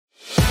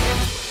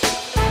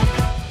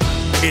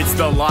It's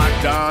the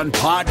Locked On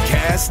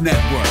Podcast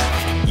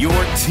Network, your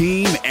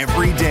team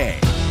every day.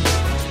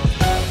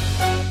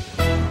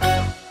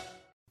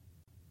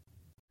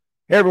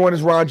 Hey everyone,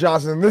 it's Ron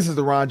Johnson, and this is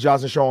the Ron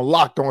Johnson Show on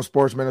Locked On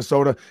Sports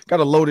Minnesota. Got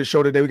a loaded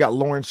show today. We got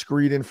Lauren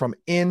Screeden from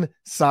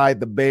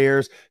Inside the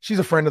Bears. She's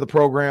a friend of the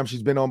program.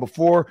 She's been on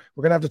before.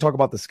 We're going to have to talk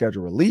about the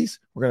schedule release.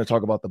 We're going to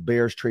talk about the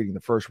Bears trading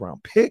the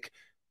first-round pick,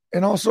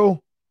 and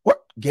also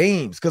what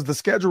games, because the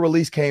schedule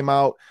release came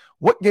out.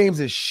 What games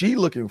is she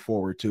looking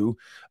forward to?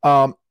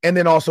 And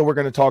then also we're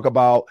going to talk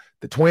about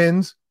the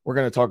Twins. We're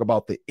going to talk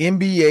about the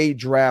NBA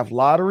draft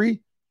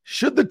lottery.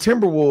 Should the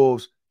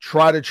Timberwolves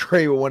try to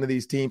trade with one of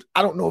these teams?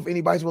 I don't know if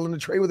anybody's willing to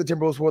trade with the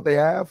Timberwolves for what they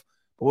have,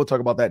 but we'll talk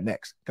about that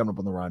next, coming up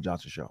on the Ron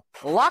Johnson Show.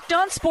 Locked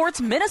On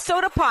Sports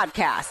Minnesota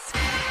Podcast.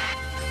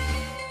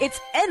 It's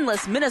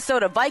endless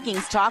Minnesota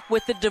Vikings talk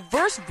with the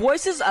diverse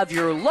voices of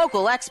your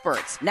local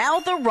experts.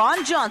 Now the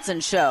Ron Johnson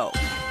Show.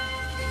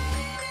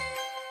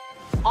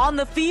 On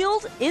the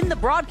field, in the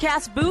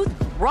broadcast booth,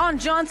 Ron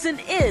Johnson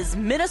is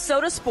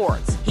Minnesota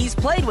sports. He's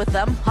played with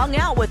them, hung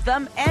out with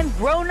them, and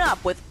grown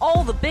up with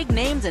all the big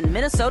names in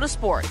Minnesota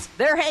sports.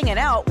 They're hanging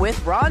out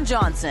with Ron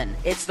Johnson.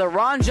 It's the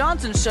Ron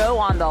Johnson Show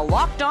on the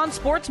Locked On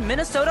Sports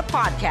Minnesota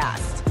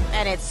Podcast.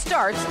 And it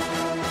starts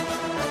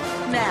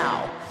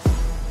now.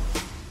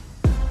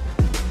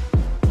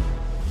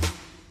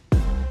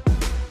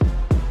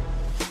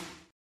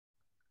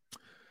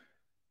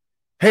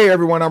 Hey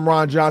everyone, I'm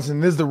Ron Johnson.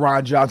 This is the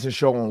Ron Johnson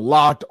Show on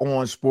Locked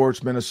On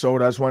Sports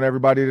Minnesota. I just want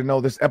everybody to know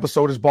this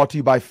episode is brought to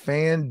you by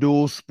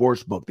FanDuel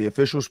Sportsbook, the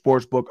official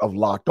sportsbook of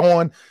Locked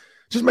On.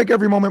 Just make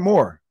every moment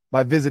more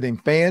by visiting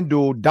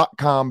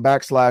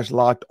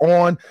FanDuel.com/Locked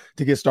On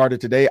to get started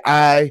today.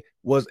 I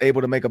was able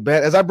to make a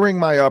bet. As I bring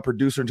my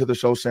producer into the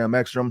show, Sam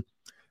Ekstrom,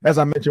 as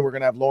I mentioned, we're going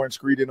to have Lauren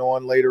Screeden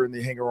on later in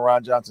the Hanging with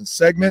Ron Johnson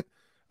segment.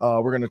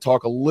 We're going to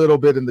talk a little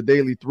bit in the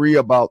Daily 3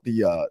 about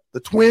the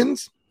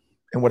Twins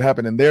and what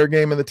happened in their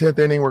game in the 10th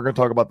inning. We're going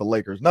to talk about the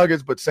Lakers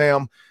Nuggets. But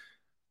Sam,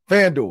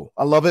 FanDuel,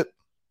 I love it,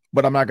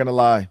 but I'm not going to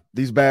lie.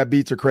 These bad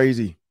beats are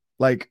crazy.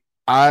 Like,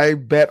 I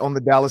bet on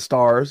the Dallas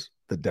Stars.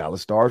 The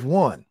Dallas Stars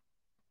won.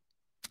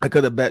 I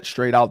could have bet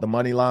straight out the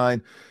money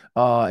line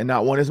and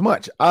not won as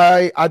much.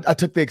 I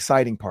took the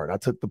exciting part. I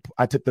took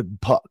the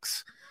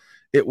pucks.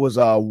 It was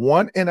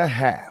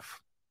 1.5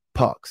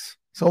 pucks.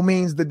 So it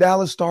means the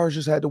Dallas Stars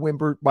just had to win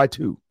by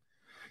 2.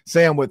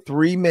 Sam, with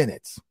 3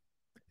 minutes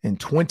in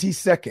 20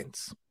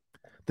 seconds,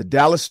 the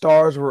Dallas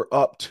Stars were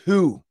up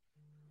 2.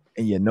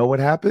 And you know what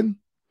happened?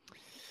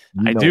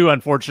 I do,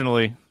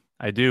 unfortunately.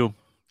 I do.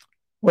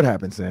 What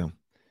happened, Sam?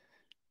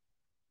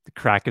 The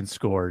Kraken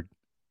scored,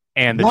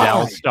 and the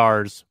Dallas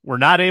Stars were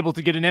not able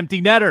to get an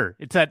empty netter.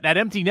 It's that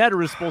empty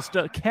netter is supposed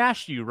to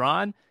cash you,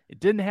 Ron. It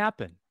didn't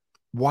happen.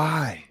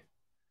 Why?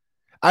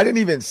 I didn't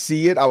even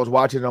see it. I was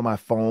watching it on my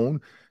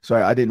phone, so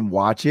I didn't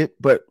watch it.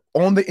 But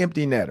on the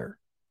empty netter,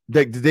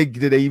 did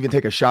they even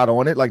take a shot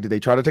on it? Like, did they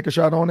try to take a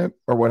shot on it,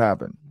 or what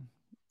happened?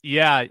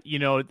 Yeah,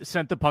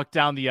 sent the puck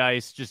down the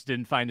ice, just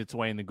didn't find its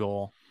way in the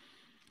goal.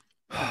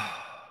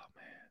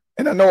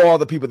 And I know all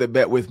the people that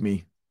bet with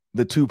me,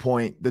 the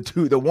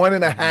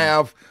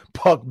 1.5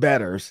 puck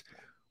bettors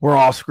were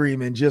all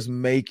screaming, just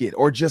make it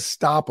or just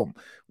stop them.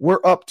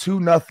 We're up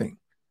 2-0.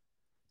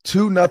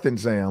 2-0,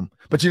 Sam.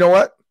 But you know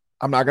what?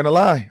 I'm not going to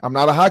lie. I'm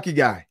not a hockey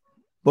guy.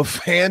 But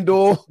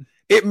FanDuel,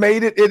 it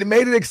made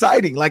it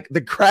exciting. Like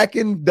the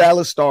Kraken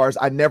Dallas Stars,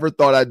 I never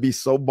thought I'd be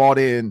so bought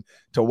in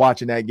to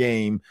watching that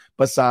game.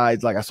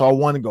 Besides, like, I saw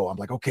one go. I'm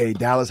like, okay,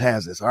 Dallas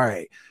has this. All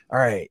right.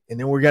 And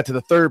then we got to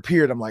the third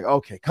period. I'm like,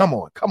 okay, come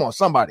on,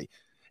 somebody.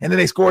 And then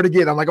they scored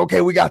again. I'm like,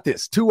 okay, we got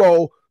this.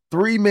 2-0,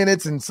 3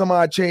 minutes and some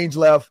odd change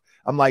left.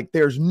 I'm like,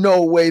 there's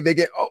no way they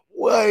get. Oh,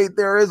 wait,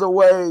 there is a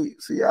way.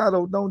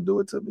 Seattle, don't do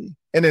it to me.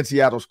 And then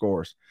Seattle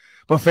scores.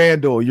 But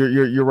FanDuel,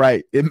 you're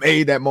right. It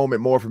made that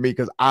moment more for me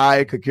because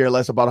I could care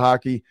less about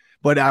hockey,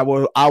 but I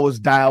was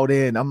dialed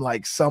in. I'm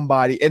like,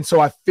 somebody. And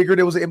so I figured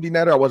it was an empty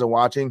netter. I wasn't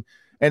watching.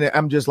 And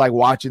I'm just like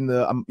watching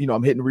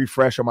I'm hitting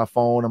refresh on my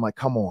phone. I'm like,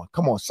 come on.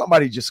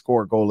 Somebody just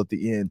score a goal at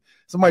the end.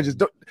 Somebody just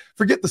don't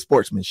forget the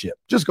sportsmanship.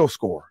 Just go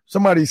score.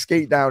 Somebody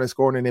skate down and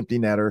score in an empty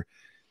netter.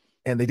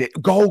 And they did.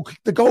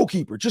 The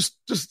goalkeeper, just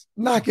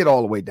knock it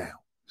all the way down.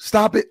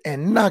 Stop it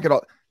and knock it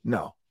all.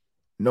 No.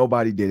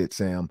 Nobody did it,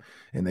 Sam.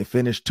 And they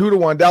finished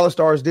 2-1. Dallas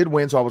Stars did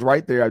win, so I was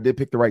right there. I did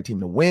pick the right team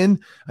to win.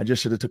 I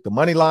just should have took the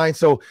money line.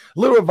 So a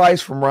little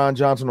advice from Ron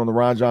Johnson on the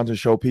Ron Johnson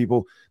Show,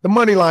 people. The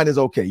money line is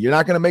okay. You're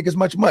not going to make as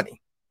much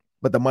money,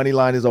 but the money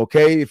line is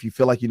okay if you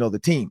feel like you know the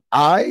team.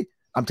 I'm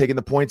taking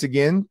the points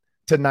again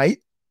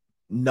tonight.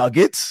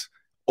 Nuggets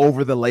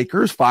over the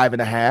Lakers,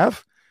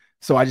 5.5.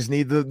 So I just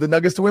need the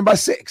Nuggets to win by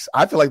 6.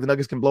 I feel like the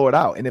Nuggets can blow it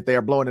out. And if they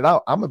are blowing it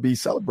out, I'm going to be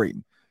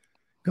celebrating.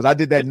 Because I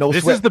did that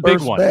This is the big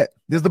one. Bet.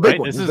 This is the big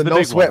one. This is the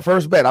no sweat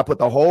first bet. I put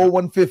the whole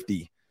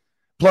 150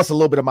 plus a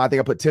little bit of I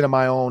think I put 10 of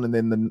my own and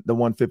then the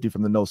 150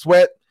 from the no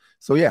sweat.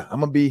 So yeah, I'm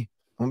gonna be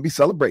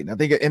celebrating. I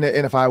think and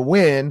if I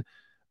win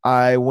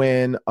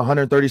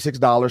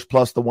 $136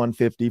 plus the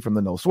 150 from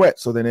the no sweat.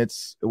 So then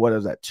it's, what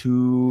is that?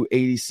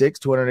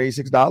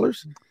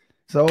 $286.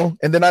 So,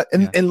 and then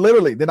and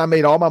literally, then I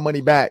made all my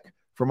money back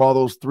from all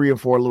those 3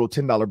 and 4 little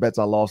 $10 bets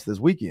I lost this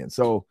weekend.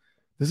 So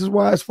this is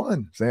why it's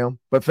fun, Sam.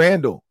 But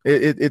FanDuel,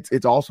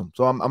 it's awesome.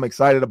 So I'm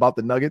excited about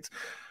the Nuggets.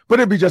 But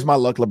it'd be just my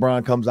luck.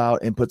 LeBron comes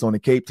out and puts on the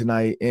cape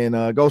tonight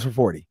and goes for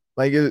 40.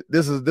 Like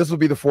this will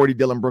be the 40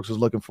 Dylan Brooks was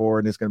looking for,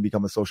 and it's going to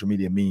become a social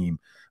media meme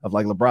of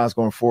like LeBron's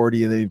going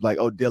 40, and then he's like,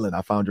 "Oh, Dylan,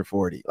 I found your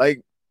 40."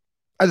 Like,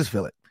 I just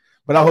feel it.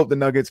 But I hope the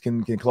Nuggets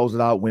can close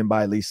it out, win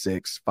by at least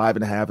 6.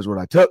 5.5 is what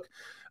I took.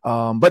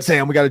 But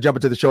Sam, we got to jump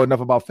into the show.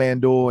 Enough about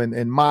FanDuel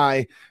and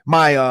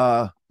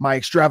my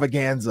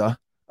extravaganza.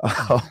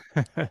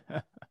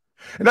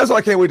 And that's why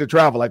I can't wait to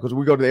travel. Like, because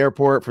we go to the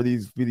airport for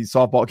these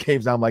softball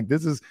games. Now I'm like,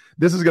 this is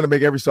going to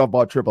make every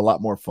softball trip a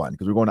lot more fun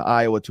because we're going to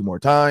Iowa 2 more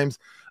times.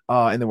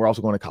 And then we're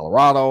also going to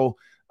Colorado.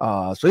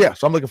 So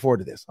I'm looking forward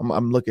to this.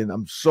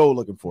 I'm so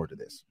looking forward to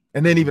this.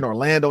 And then even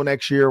Orlando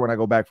next year when I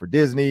go back for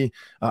Disney.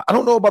 I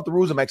don't know about the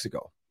rules of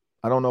Mexico.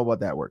 I don't know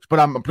what that works, but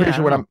I'm pretty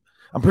sure when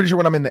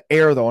I'm in the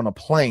air though on a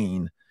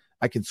plane,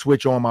 I can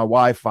switch on my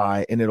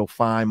Wi-Fi and it'll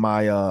find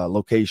my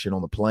location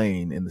on the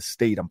plane in the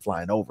state I'm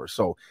flying over.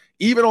 So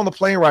even on the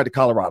plane ride to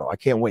Colorado, I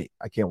can't wait.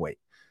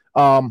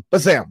 But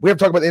Sam, we have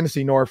to talk about the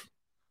NFC North.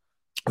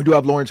 We do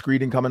have Lauren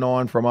Screeding coming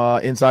on from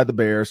Inside the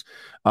Bears.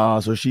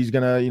 So she's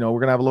going to,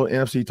 we're going to have a little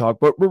NFC talk.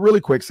 But really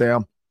quick,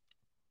 Sam,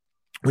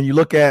 when you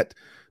look at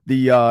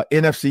the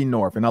NFC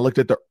North, and I looked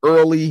at the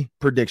early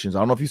predictions. I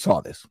don't know if you saw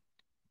this.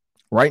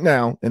 Right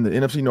now in the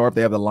NFC North,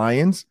 they have the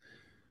Lions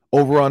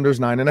over-unders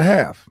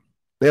 9.5.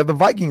 They have the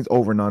Vikings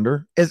over and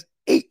under as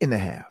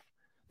 8.5.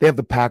 They have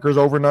the Packers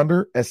over and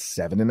under as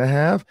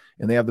 7.5,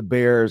 and they have the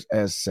Bears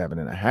as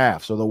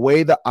 7.5. So the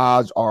way the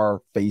odds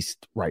are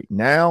faced right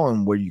now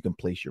and where you can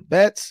place your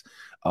bets,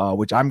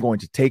 which I'm going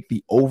to take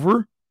the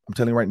over. I'm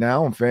telling you right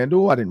now on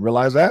FanDuel. I didn't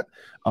realize that.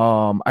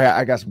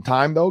 I got some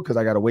time though because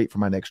I got to wait for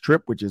my next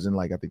trip, which is in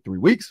I think 4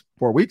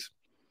 weeks.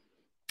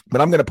 But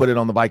I'm going to put it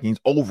on the Vikings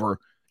over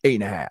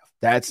 8.5.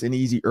 That's an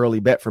easy early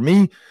bet for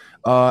me.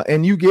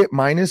 And you get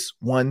minus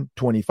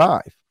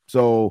 125.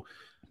 So,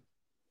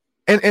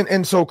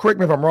 and so correct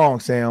me if I'm wrong,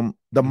 Sam,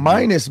 the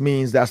minus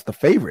means that's the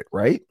favorite,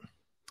 right?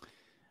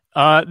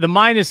 The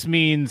minus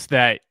means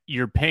that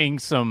you're paying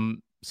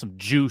some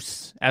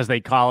juice, as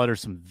they call it, or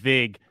some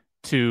vig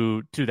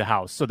to the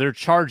house. So they're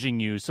charging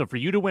you. So for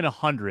you to win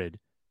 100,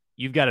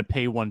 you've got to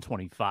pay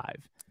 125.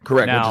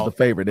 Correct. Now, which is the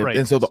favorite. Right.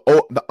 And so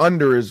the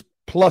under is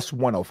plus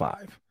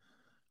 105.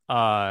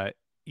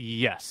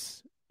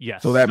 Yes.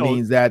 So that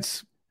means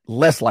that's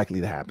less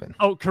likely to happen.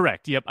 Oh,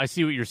 correct. Yep. I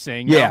see what you're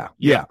saying. Yeah.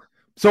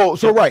 So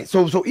right.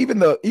 So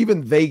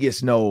even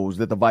Vegas knows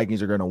that the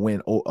Vikings are going to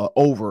win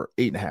over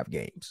 8.5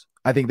 games.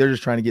 I think they're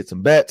just trying to get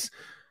some bets,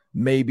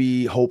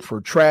 maybe hope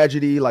for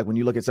tragedy. Like when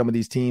you look at some of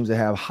these teams that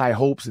have high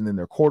hopes and then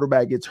their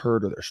quarterback gets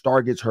hurt or their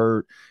star gets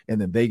hurt and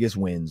then Vegas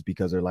wins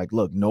because they're like,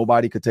 look,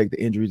 nobody could take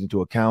the injuries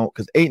into account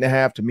because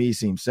 8.5 to me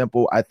seems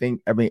simple. I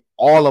mean,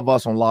 all of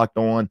us on Locked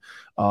On,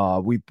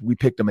 we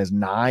picked them as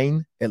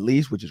 9 at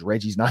least, which is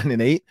Reggie's 9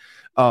 and 8.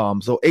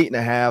 So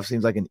 8.5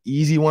 seems like an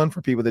easy one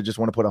for people that just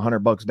want to put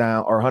 $100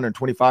 down or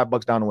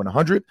 $125 down to win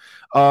 100.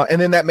 And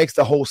then that makes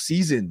the whole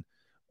season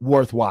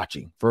worth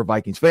watching for a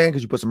Vikings fan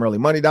because you put some early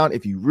money down.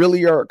 If you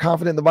really are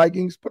confident in the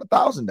Vikings, put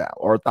 $1,000 down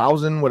or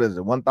 $1,000. What is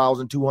it?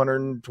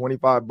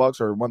 $1,225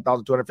 or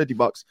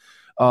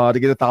 $1,250 to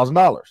get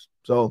 $1,000.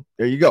 So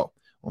there you go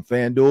on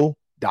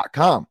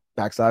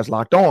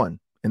FanDuel.com/locked on,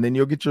 and then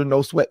you'll get your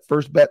no sweat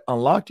first bet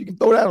unlocked. You can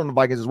throw that on the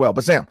Vikings as well.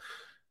 But Sam,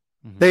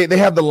 they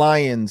have the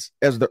Lions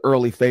as the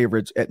early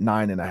favorites at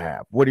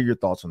 9.5. What are your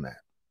thoughts on that?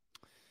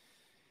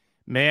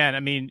 Man,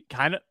 I mean,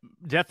 kind of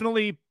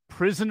definitely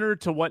prisoner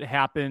to what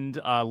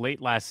happened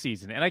late last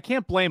season. And I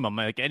can't blame them.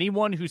 Like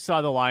anyone who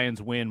saw the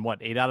Lions win,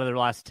 8 out of their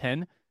last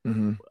 10,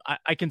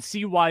 I can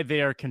see why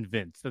they are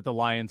convinced that the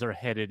Lions are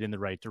headed in the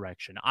right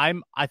direction. I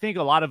think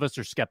a lot of us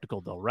are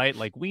skeptical though, right?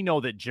 Like we know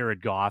that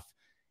Jared Goff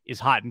is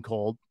hot and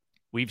cold.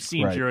 We've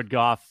seen Jared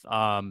Goff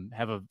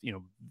have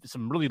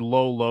some really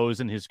low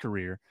lows in his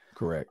career.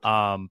 Correct.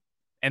 And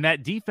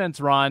that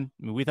defense, Ron,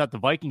 I mean, we thought the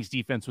Vikings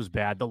defense was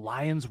bad. The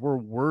Lions were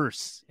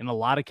worse in a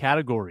lot of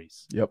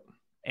categories. Yep.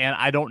 And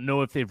I don't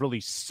know if they've really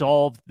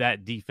solved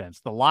that defense.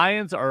 The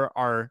Lions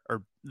are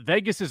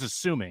Vegas is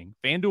assuming,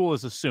 FanDuel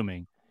is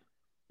assuming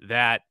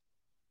that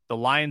the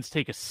Lions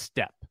take a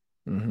step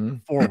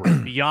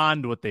forward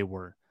beyond what they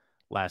were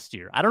last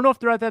year. I don't know if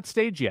they're at that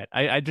stage yet.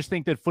 I just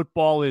think that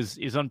football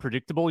is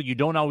unpredictable. You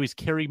don't always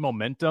carry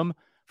momentum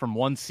from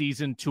one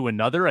season to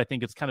another. I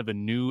think it's kind of a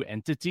new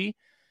entity.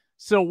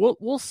 So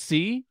we'll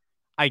see.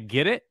 I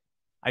get it.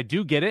 I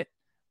do get it.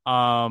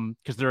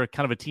 Because they're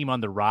kind of a team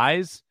on the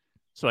rise.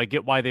 So I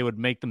get why they would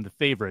make them the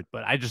favorite,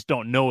 but I just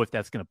don't know if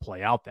that's going to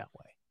play out that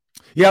way.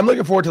 Yeah, I'm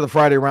looking forward to the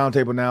Friday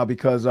roundtable now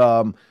because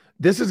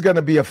this is going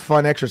to be a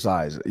fun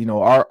exercise.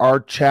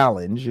 Our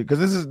challenge, because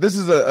this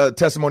is a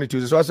testimony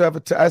Tuesday, so I still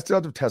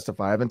have to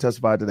testify. I haven't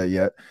testified to that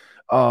yet.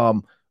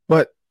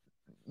 But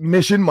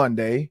Mission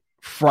Monday,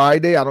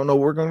 Friday, I don't know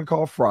what we're going to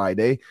call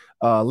Friday.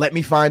 Let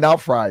me find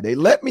out Friday.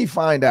 Let me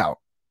find out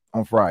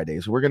on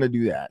Friday. So we're going to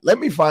do that. Let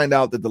me find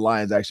out that the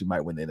Lions actually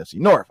might win the NFC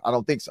North. I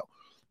don't think so.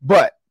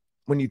 But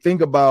when you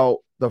think about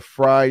the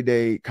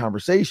Friday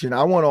conversation,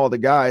 I want all the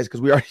guys,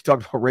 because we already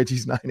talked about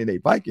Reggie's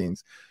 9-8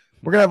 Vikings.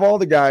 We're going to have all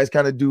the guys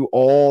kind of do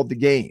all the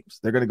games.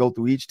 They're going to go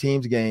through each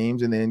team's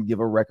games and then give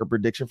a record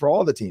prediction for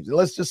all the teams. And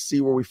let's just see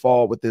where we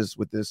fall with this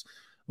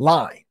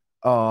line.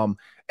 And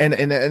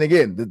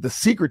again, the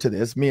secret to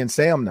this, me and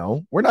Sam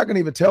know, we're not going to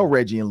even tell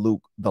Reggie and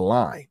Luke the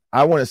line.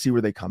 I want to see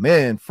where they come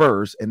in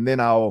first, and then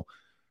I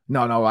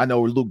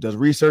know Luke does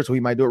research, so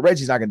he might do it.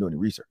 Reggie's not going to do any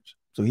research,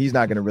 so he's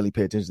not going to really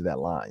pay attention to that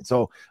line.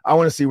 So I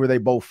want to see where they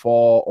both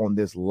fall on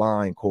this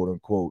line, quote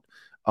unquote.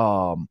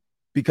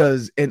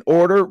 Because in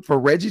order for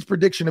Reggie's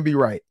prediction to be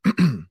right,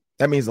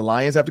 that means the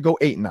Lions have to go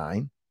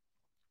 8-9.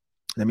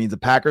 That means the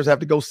Packers have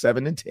to go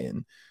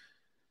 7-10,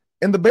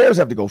 and the Bears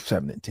have to go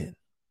 7-10.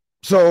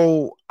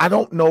 So I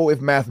don't know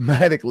if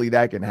mathematically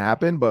that can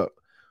happen, but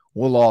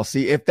we'll all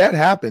see. If that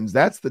happens,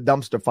 that's the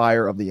dumpster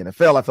fire of the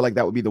NFL. I feel like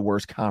that would be the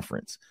worst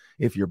conference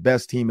if your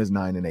best team is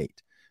 9-8.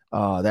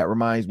 That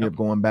reminds me of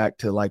going back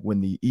to like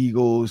when the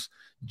Eagles,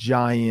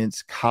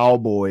 Giants,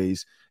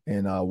 Cowboys,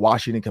 and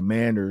Washington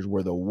Commanders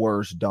were the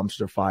worst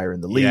dumpster fire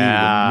in the league.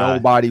 Yeah.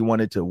 Nobody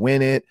wanted to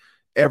win it.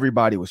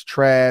 Everybody was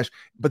trash.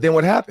 But then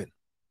what happened?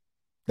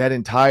 That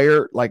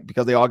entire,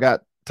 because they all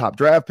got top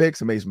draft picks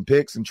and made some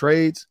picks and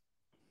trades,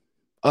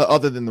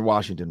 other than the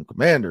Washington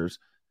Commanders,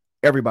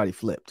 everybody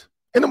flipped.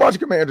 And the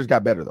Washington Commanders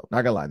got better, though.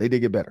 Not going to lie. They did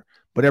get better.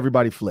 But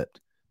everybody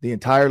flipped. The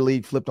entire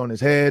league flipped on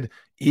his head.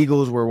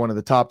 Eagles were one of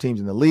the top teams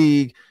in the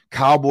league.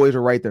 Cowboys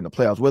are right there in the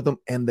playoffs with them.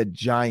 And the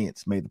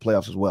Giants made the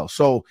playoffs as well.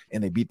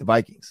 And they beat the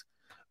Vikings.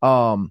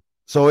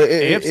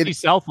 AFC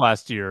South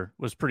last year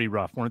was pretty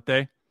rough, weren't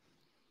they?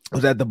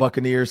 Was that the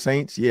Buccaneers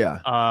Saints? Yeah.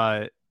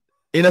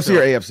 NFC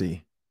or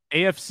AFC?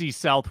 AFC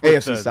South.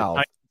 AFC South.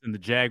 The and the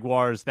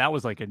Jaguars. That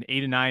was like an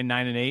 8-9,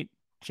 9-8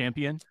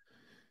 champion.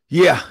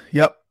 Yeah.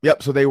 Yep.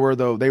 So they were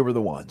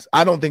the ones.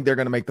 I don't think they're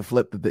going to make the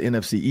flip that the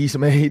NFC East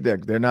made.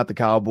 They're not the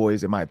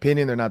Cowboys, in my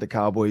opinion. They're not the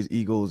Cowboys,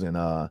 Eagles,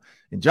 and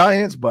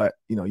Giants. But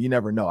you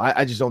never know.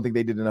 I just don't think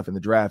they did enough in the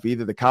draft.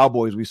 Either the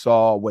Cowboys, we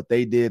saw what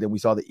they did, and we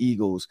saw the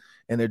Eagles,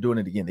 and they're doing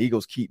it again. The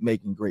Eagles keep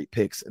making great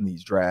picks in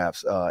these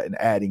drafts and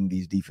adding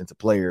these defensive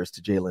players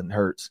to Jalen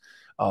Hurts,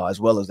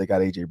 as well as they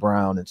got AJ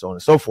Brown and so on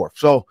and so forth.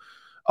 So,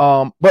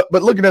 but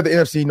looking at the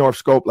NFC North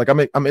scope, I'm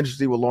interested to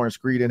see what Lauren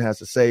Screeden has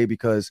to say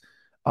because.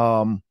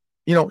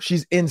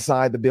 She's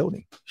inside the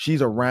building.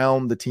 She's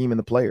around the team and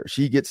the players.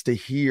 She gets to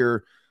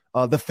hear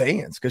the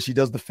fans because she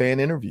does the fan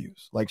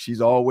interviews. Like she's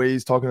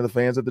always talking to the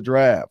fans at the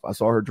draft. I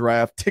saw her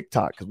draft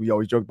TikTok because we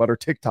always joke about her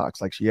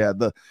TikToks. Like she had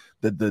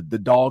the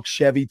dog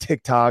Chevy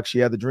TikTok. She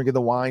had the drinking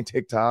the wine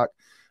TikTok.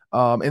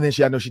 And then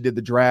I know she did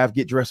the draft,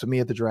 get dressed with me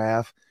at the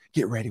draft,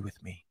 get ready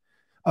with me.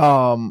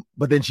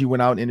 But then she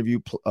went out and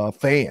interviewed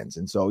fans.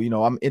 And so,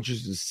 I'm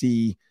interested to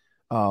see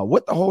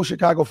what the whole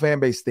Chicago fan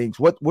base thinks.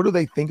 What do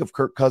they think of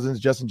Kirk Cousins,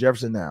 Justin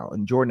Jefferson now,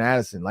 and Jordan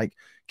Addison, like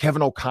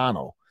Kevin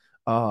O'Connell?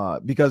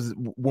 Because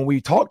when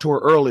we talked to her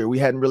earlier, we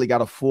hadn't really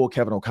got a full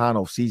Kevin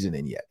O'Connell season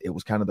in yet. It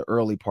was kind of the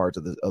early parts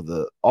of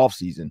the off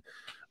season.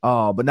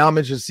 But now I'm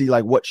interested to see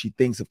like what she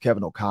thinks of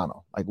Kevin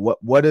O'Connell. Like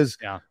what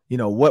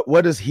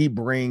does he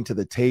bring to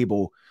the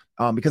table?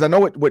 Because I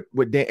know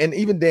what Dan, and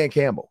even Dan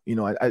Campbell,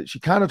 she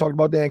kind of talked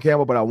about Dan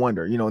Campbell, but I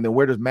wonder, and then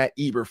where does Matt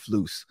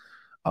Eberflus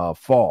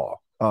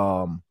fall?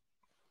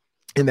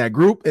 In that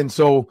group. And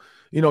so,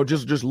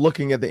 just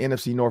looking at the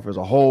NFC North as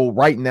a whole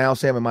right now,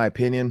 Sam, in my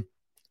opinion,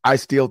 I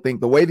still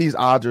think the way these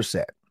odds are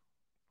set,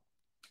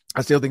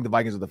 I still think the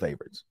Vikings are the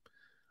favorites.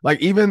 Like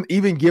even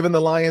giving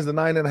the Lions the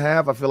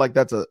 9.5, I feel like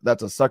that's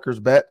a sucker's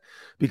bet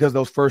because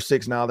those first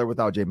 6 now they're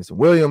without Jamison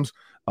Williams.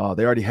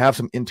 They already have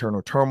some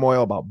internal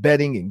turmoil about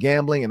betting and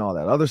gambling and all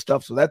that other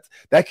stuff. So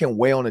that can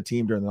weigh on a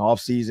team during the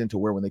offseason to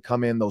where when they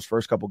come in those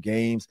first couple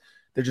games,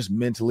 they're just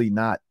mentally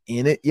not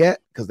in it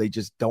yet because they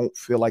just don't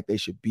feel like they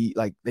should be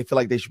like they feel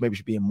like they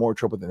should be in more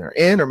trouble than they're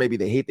in, or maybe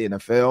they hate the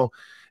NFL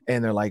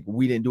and they're like,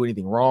 we didn't do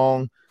anything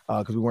wrong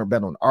because we weren't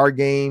betting on our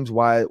games.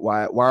 Why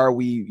are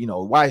we,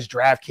 why is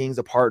DraftKings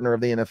a partner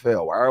of the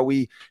NFL? Why are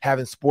we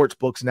having sports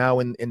books now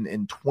in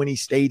 20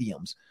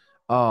 stadiums?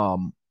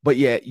 But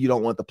yet you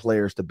don't want the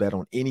players to bet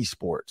on any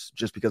sports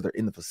just because they're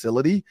in the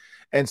facility.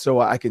 And so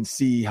I can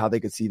see how they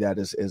could see that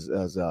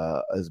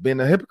as being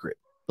a hypocrite.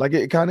 Like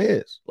it kind of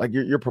is. Like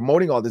you're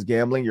promoting all this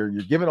gambling, you're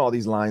giving all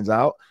these lines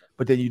out,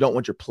 but then you don't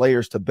want your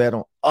players to bet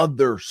on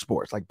other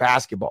sports like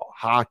basketball,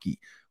 hockey,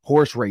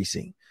 horse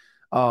racing.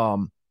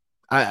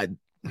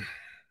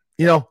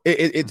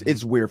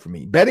 It's weird for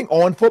me. Betting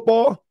on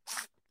football,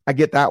 I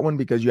get that one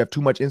because you have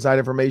too much inside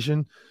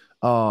information.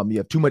 You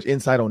have too much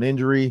insight on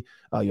injury.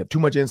 You have too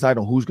much insight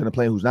on who's going to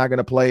play and who's not going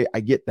to play.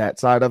 I get that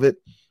side of it.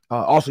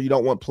 Also, you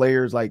don't want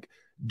players like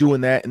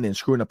doing that and then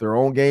screwing up their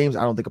own games.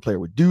 I don't think a player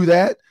would do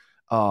that.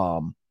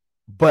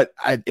 But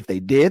if they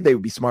did, they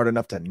would be smart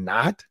enough to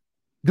not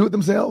do it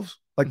themselves.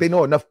 Like they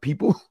know enough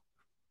people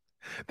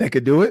that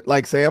could do it.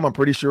 Like Sam, I'm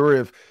pretty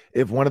sure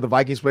if one of the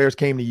Vikings players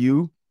came to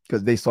you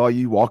because they saw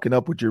you walking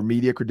up with your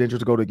media credentials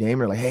to go to a game,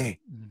 they're like, hey,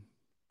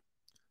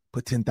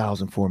 put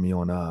 10,000 for me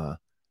on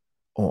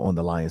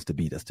the Lions to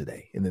beat us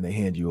today. And then they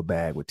hand you a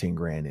bag with 10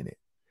 grand in it.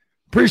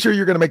 Pretty sure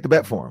you're going to make the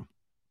bet for him.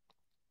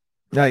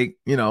 Like,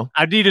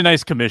 I need a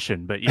nice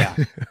commission, but yeah.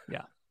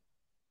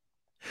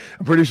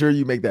 I'm pretty sure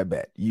you make that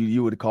bet.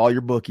 You would call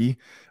your bookie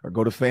or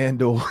go to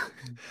FanDuel.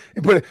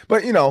 but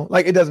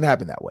it doesn't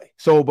happen that way.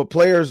 So, but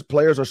players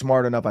are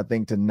smart enough, I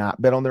think, to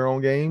not bet on their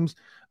own games.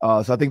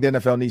 So I think the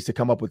NFL needs to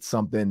come up with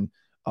something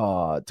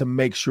to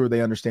make sure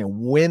they understand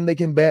when they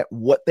can bet,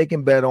 what they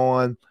can bet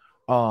on.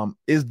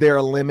 Is there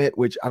a limit?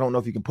 Which I don't know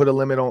if you can put a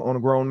limit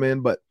on grown men,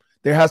 but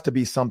there has to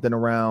be something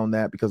around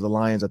that because the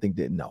Lions, I think,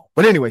 didn't know.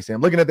 But anyway,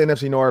 Sam, looking at the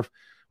NFC North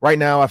right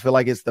now, I feel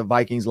like it's the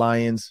Vikings,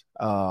 Lions,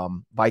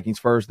 Vikings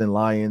first, then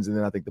Lions, and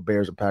then I think the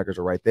Bears and Packers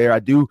are right there. I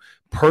do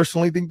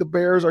personally think the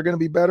Bears are going to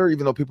be better,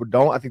 even though people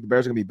don't. I think the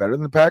Bears are going to be better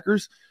than the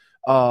Packers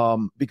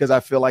because I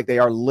feel like they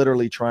are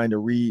literally trying to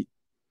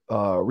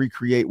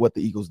recreate what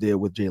the Eagles did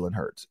with Jalen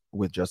Hurts,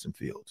 with Justin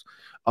Fields.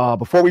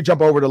 Before we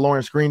jump over to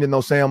Lawrence Screenton, though,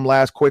 Sam,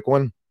 last quick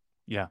one.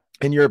 Yeah.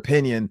 In your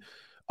opinion,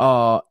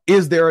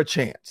 is there a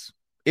chance?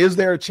 Is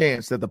there a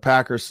chance that the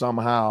Packers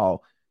somehow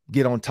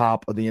get on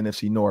top of the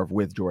NFC North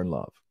with Jordan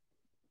Love?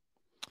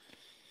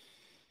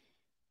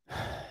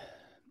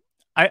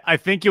 I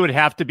think it would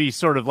have to be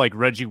sort of like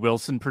Reggie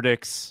Wilson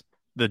predicts.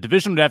 The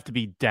division would have to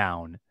be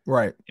down.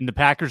 Right. And the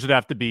Packers would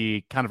have to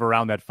be kind of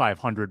around that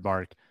 500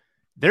 mark.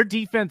 Their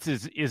defense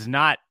is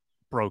not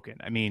broken.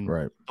 I mean,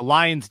 right. The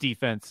Lions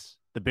defense,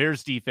 the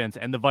Bears defense,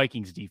 and the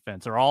Vikings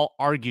defense are all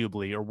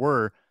arguably or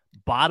were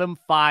bottom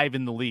 5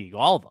 in the league,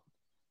 all of them.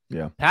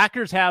 Yeah.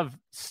 Packers have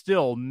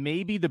still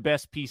maybe the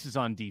best pieces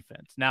on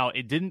defense. Now,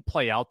 it didn't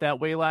play out that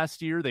way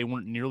last year. They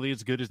weren't nearly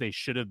as good as they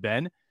should have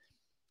been.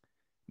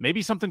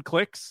 Maybe something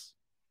clicks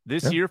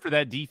this year for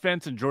that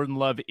defense, and Jordan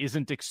Love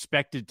isn't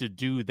expected to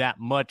do that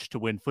much to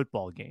win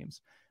football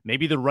games.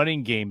 Maybe the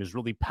running game is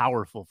really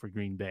powerful for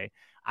Green Bay.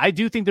 I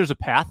do think there's a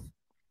path.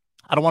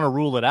 I don't want to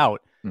rule it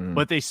out,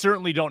 but they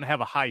certainly don't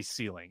have a high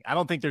ceiling. I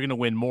don't think they're going to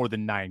win more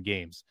than 9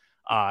 games.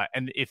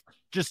 And if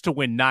just to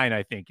win 9,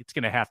 I think it's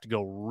going to have to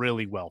go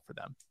really well for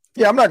them.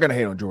 Yeah, I'm not going to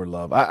hate on Jordan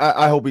Love.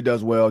 I hope he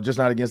does well, just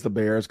not against the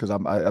Bears because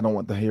I don't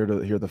want to hear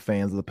the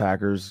fans of the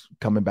Packers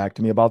coming back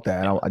to me about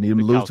that. I need him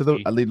to lose to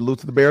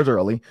the Bears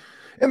early,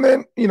 and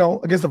then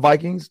against the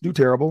Vikings do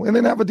terrible, and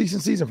then have a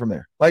decent season from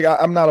there. Like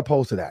I'm not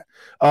opposed to that.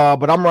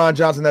 But I'm Ron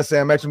Johnson. That's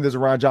Sam Exum. There's a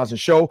Ron Johnson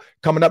show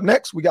coming up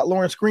next. We got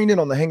Lawrence Screenton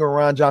on the Hanger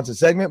Ron Johnson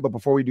segment. But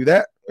before we do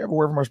that, we have a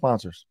word from our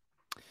sponsors.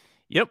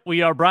 Yep,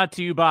 we are brought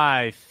to you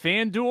by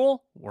FanDuel.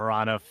 We're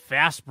on a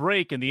fast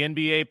break in the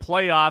NBA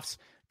playoffs.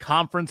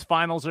 Conference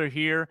finals are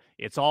here.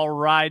 It's all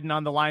riding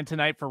on the line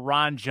tonight for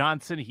Ron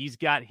Johnson. He's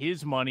got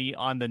his money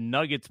on the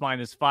Nuggets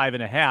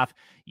 -5.5.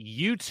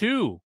 You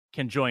too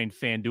can join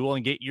FanDuel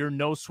and get your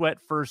no sweat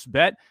first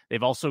bet.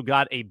 They've also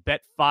got a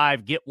bet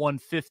 5, get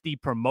 150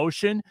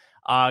 promotion.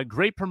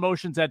 Great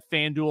promotions at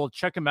FanDuel.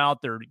 Check them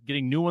out. They're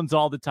getting new ones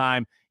all the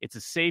time. It's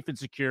a safe and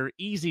secure,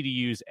 easy to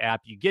use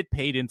app. You get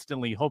paid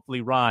instantly. Hopefully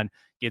Ron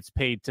gets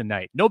paid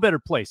tonight. No better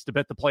place to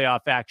bet the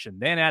playoff action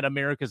than at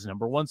America's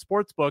 #1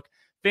 sportsbook,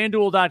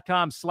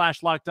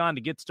 FanDuel.com/lockedon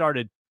to get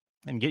started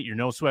and get your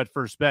no sweat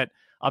first bet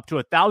up to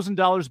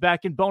 $1,000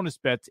 back in bonus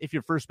bets if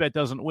your first bet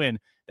doesn't win.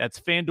 That's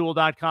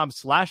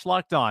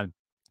FanDuel.com/lockedon.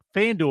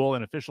 FanDuel,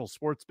 an official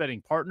sports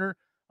betting partner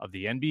of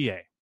the NBA.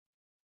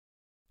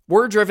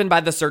 We're driven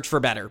by the search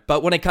for better,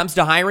 but when it comes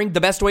to hiring,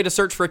 the best way to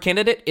search for a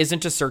candidate isn't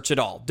to search at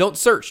all. Don't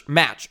search,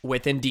 match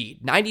with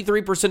Indeed.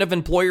 93% of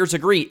employers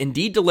agree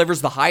Indeed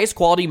delivers the highest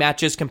quality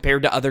matches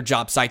compared to other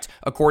job sites,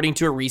 according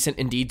to a recent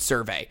Indeed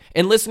survey.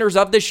 And listeners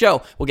of this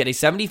show will get a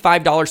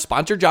 $75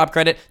 sponsored job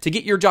credit to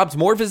get your jobs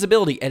more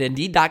visibility at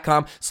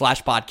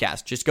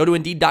Indeed.com/podcast. Just go to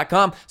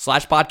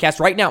Indeed.com/podcast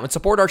right now and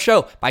support our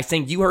show by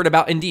saying you heard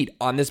about Indeed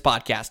on this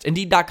podcast.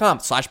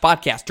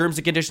 Indeed.com/podcast. Terms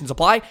and conditions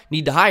apply.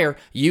 Need to hire?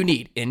 You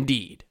need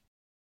Indeed.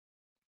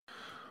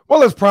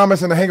 Well, as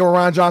promised in the Hang with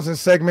Ron Johnson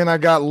segment, I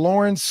got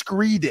Lawrence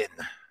Screenton.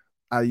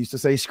 I used to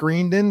say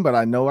Screenton, but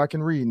I know I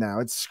can read now.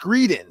 It's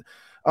Screenton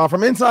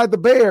from Inside the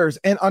Bears.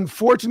 And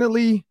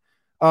unfortunately,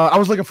 I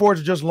was looking forward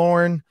to just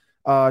Lauren.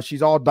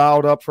 She's all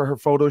dialed up for her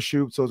photo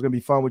shoot, so it's going to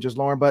be fun with just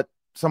Lauren. But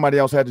somebody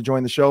else had to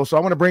join the show, so I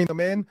want to bring them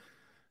in.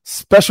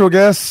 Special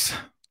guest,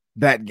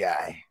 that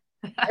guy.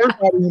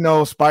 Everybody who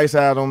knows Spice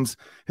Adams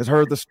has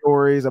heard the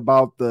stories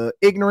about the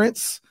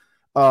ignorance,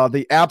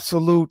 the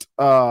absolute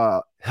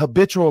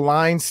habitual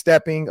line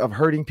stepping of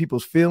hurting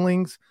people's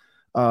feelings.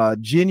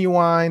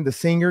 Genuine, the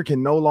singer,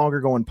 can no longer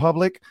go in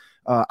public.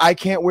 I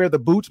can't wear the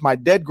boots my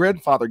dead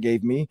grandfather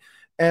gave me.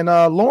 And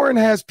Lauren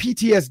has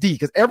PTSD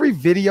because every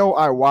video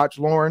I watch,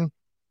 Lauren,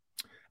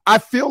 I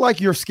feel like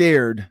you're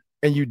scared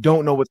and you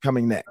don't know what's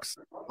coming next.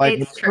 Like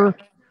it's true.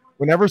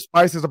 Whenever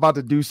Spice is about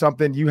to do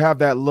something, you have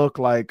that look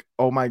like,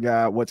 oh my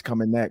God, what's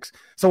coming next?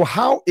 So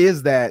how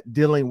is that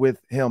dealing with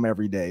him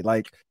every day?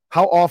 Like,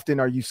 how often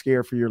are you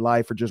scared for your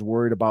life or just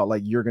worried about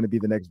like you're going to be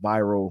the next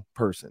viral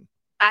person?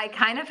 I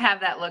kind of have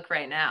that look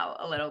right now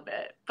a little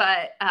bit,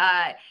 but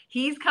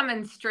he's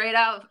coming straight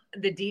out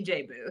the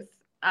DJ booth.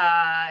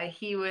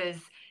 He was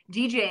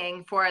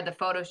DJing for the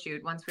photo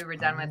shoot once we were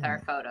done with our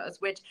photos,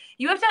 which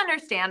you have to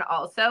understand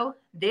also,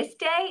 this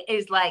day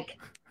is like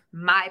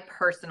my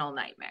personal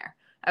nightmare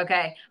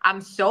Okay,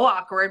 I'm so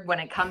awkward when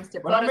it comes to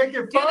But I photos. make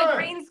it Do fun. the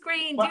green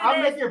screen. But do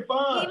I this. make it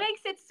fun. He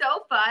makes it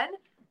so fun.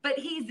 But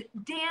he's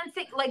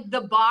dancing. Like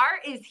the bar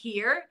is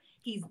here.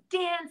 He's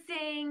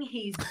dancing.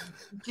 He's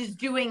just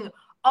doing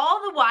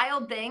all the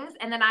wild things.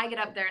 And then I get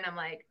up there and I'm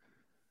like,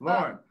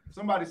 Lauren,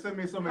 somebody send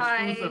me some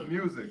exclusive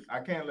music. I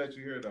can't let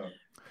you hear though.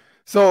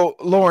 So,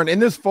 Lauren, in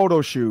this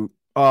photo shoot,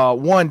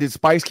 one, did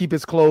Spice keep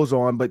his clothes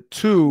on? But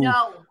two,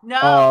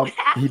 no,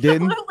 he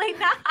didn't. Absolutely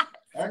not.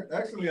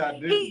 Actually, I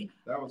didn't.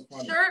 That was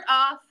funny. Shirt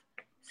off,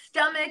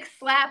 stomach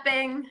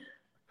slapping.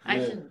 I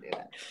shouldn't do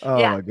that.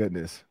 Oh my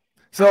goodness.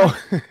 So,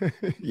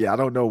 yeah, I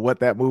don't know what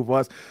that move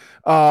was,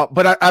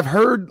 but I've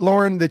heard,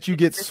 Lauren, that you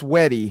get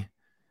sweaty.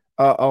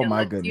 Oh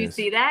my goodness. Do you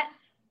see that?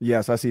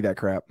 Yes, I see that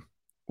crap.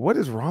 What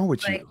is wrong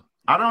with you?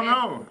 I don't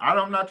know.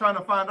 I'm not trying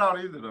to find out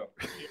either, though.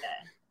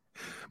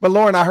 But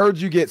Lauren, I heard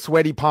you get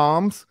sweaty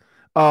palms.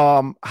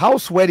 How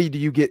sweaty do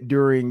you get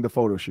during the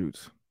photo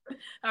shoots?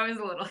 I was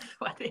a little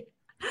sweaty.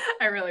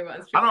 I really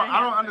was. I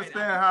don't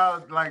understand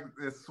how like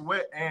it's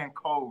sweat and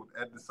cold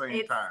at the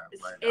same time.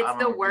 Like, it's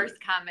the worst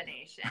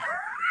combination.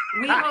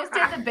 We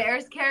hosted the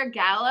Bears Care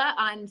Gala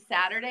on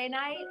Saturday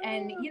night,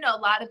 and a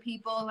lot of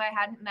people who I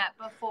hadn't met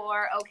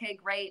before. Okay,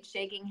 great,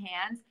 shaking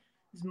hands.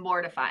 It was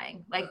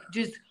mortifying, like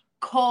just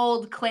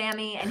cold,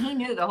 clammy, and he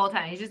knew the whole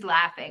time. He's just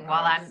laughing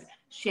while I'm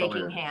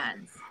shaking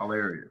hands.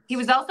 Hilarious. He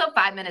was also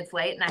 5 minutes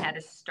late, and I had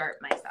to start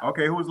myself.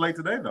 Okay, who was late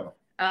today though?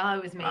 Oh,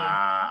 it was me.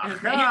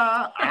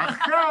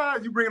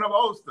 You bringing up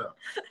old stuff.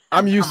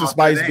 I'm used to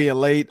Spice being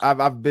late.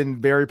 I've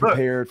been very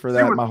prepared for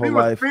that my whole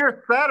life.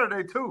 Fierce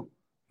Saturday too.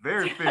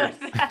 Very fierce.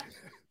 That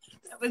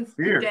was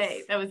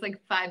today. That was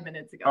like 5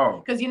 minutes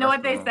ago. Because you know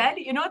what they said?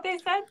 You know what they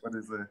said? What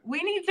is it?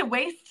 We need to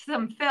waste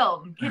some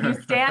film. Can you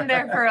stand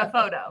there for a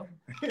photo?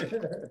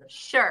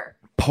 Sure.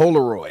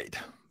 Polaroid.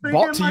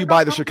 Brought to you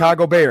by the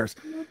Chicago Bears.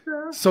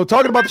 So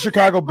talking about the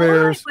Chicago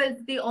Bears. Polaroid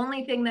was the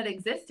only thing that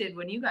existed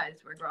when you guys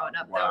were growing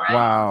up, though,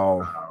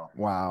 right?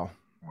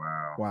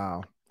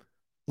 Wow.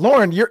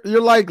 Lauren, you're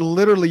like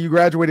literally you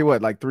graduated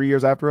what, like 3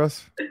 years after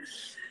us?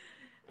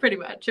 Pretty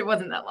much. It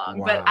wasn't that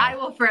long. But I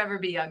will forever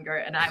be younger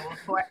and I will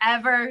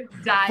forever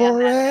die.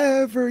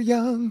 Forever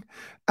young.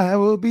 I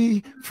will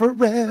be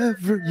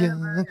forever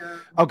young.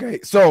 Okay,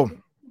 so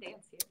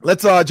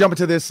let's jump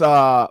into this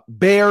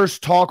Bears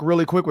talk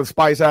really quick with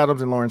Spice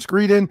Adams and Lauren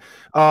Screeden.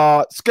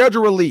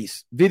 Schedule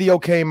release. Video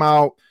came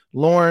out.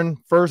 Lauren,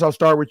 first I'll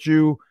start with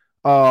you.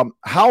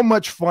 How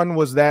much fun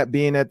was that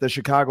being at the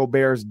Chicago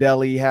Bears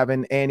deli,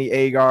 having Annie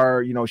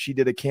Agar, she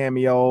did a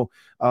cameo.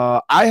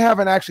 I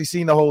haven't actually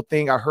seen the whole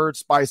thing. I heard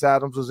Spice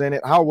Adams was in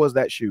it. How was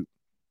that shoot?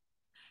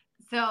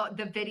 So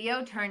the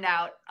video turned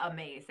out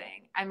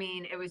amazing. I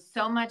mean, it was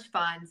so much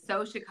fun,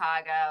 so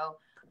Chicago.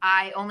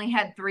 I only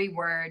had 3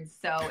 words,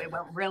 so it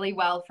went really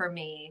well for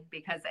me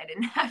because I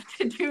didn't have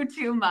to do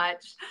too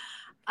much.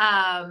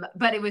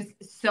 But it was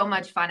so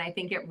much fun. I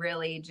think it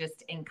really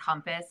just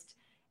encompassed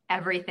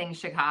everything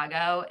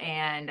Chicago.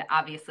 And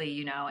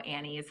obviously,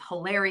 Annie is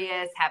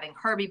hilarious, having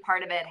her be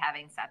part of it,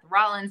 having Seth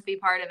Rollins be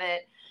part of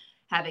it,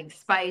 having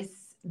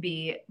Spice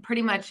be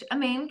pretty much a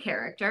main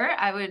character,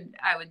 I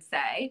would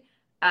say.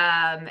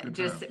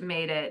 Just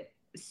made it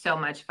so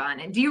much fun.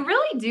 And do you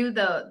really do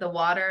the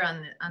water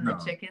on the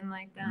chicken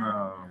like that?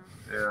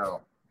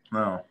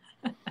 No,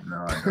 I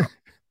don't.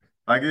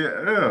 Like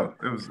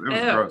it was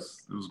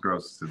gross. It was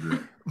gross to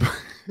do.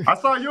 I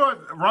saw yours,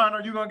 Ron.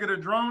 Are you gonna get a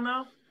drone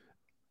now?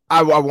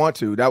 I want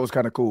to. That was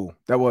kind of cool.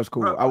 That was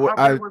cool. How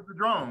big was the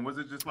drone? Was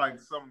it just like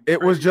some? It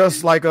was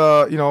just like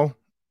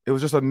it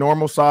was just a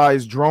normal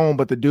size drone,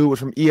 but the dude was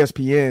from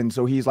ESPN,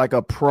 so he's like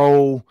a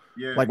pro,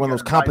 like one of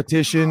those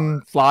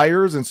competition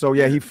flyers. And so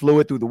he flew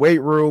it through the weight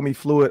room. He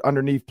flew it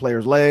underneath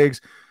players' legs.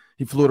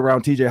 He flew it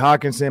around TJ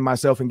Hawkinson.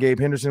 Myself and Gabe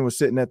Henderson was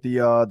sitting at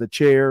the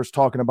chairs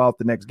talking about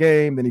the next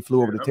game. Then he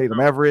flew over to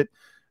Tatum Everett.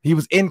 He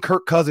was in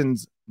Kirk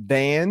Cousins'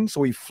 van,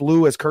 so he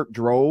flew as Kirk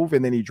drove,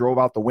 and then he drove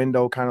out the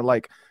window, kind of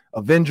like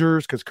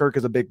Avengers, because Kirk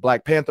is a big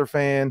Black Panther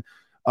fan.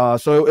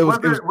 So it was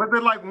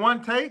it like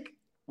one take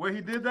where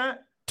he did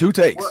that? 2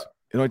 takes. What?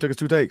 It only took us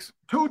 2 takes.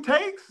 2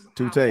 takes?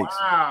 2 takes.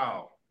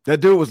 Wow. That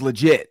dude was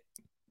legit.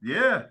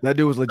 Yeah. That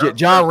dude was legit.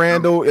 John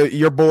Randall,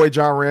 your boy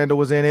John Randall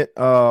was in it.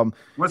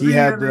 Was he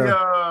in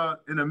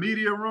the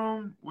media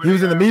room? He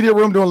was in the media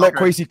room doing Let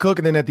Kwesi Cook,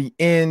 and then at the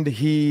end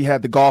he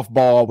had the golf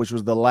ball, which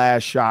was the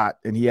last shot,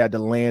 and he had to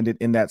land it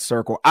in that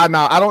circle. I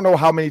don't know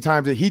how many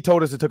times he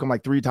told us it took him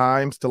like 3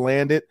 times to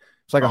land it.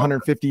 It's like a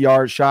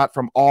 150-yard shot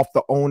from off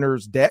the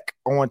owner's deck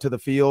onto the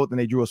field, and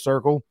they drew a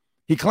circle.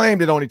 He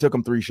claimed it only took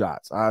him 3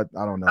 shots. I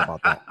don't know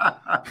about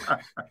that.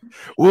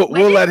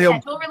 we'll let him.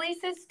 Schedule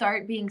releases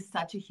start being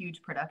such a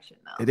huge production,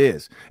 though. It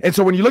is. And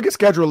so when you look at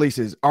schedule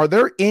releases, are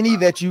there any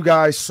that you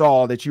guys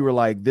saw that you were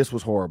like, this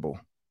was horrible?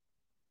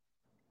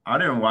 I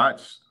didn't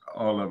watch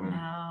all of them.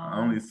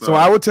 No. So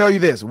I would tell you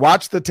this: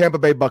 watch the Tampa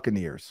Bay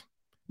Buccaneers.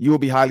 You will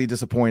be highly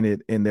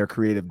disappointed in their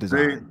creative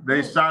design.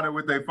 They shot it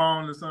with their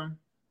phone or something.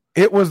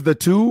 It was the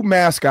two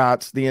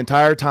mascots the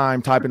entire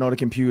time typing on the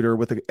computer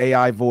with the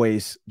AI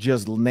voice,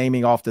 just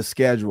naming off the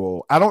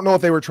schedule. I don't know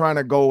if they were trying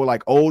to go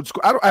like old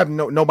school.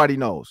 Nobody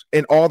knows.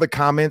 And all the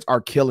comments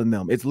are killing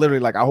them. It's literally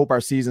like, I hope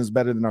our season's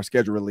better than our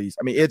schedule release.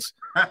 I mean,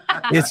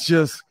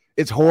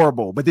 it's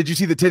horrible. But did you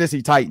see the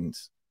Tennessee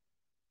Titans?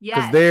 Yeah.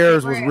 Because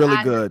theirs was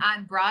really good.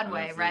 On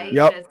Broadway, right?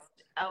 Yep.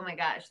 Oh my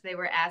gosh. They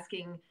were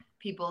asking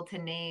people to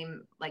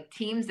name like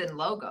teams and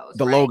logos.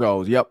 The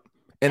logos, yep.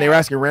 And they were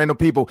asking random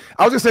people.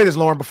 I was gonna say this,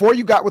 Lauren, before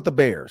you got with the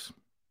Bears,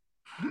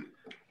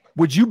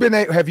 would you been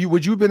able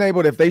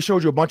to, if they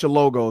showed you a bunch of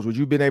logos, would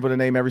you been able to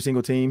name every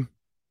single team?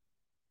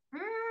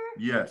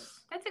 Yes.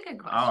 That's a good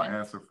question. I'll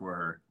answer for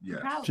her. Yes.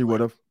 Probably. She would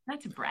have.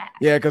 That's a brat.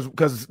 Yeah,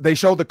 because they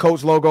showed the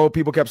Colts logo.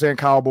 People kept saying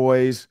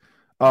Cowboys.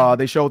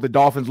 They showed the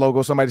Dolphins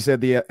logo. Somebody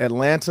said the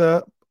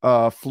Atlanta,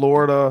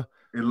 Florida.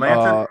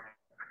 Atlanta.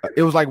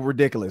 It was like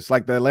ridiculous.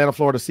 Like the Atlanta,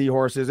 Florida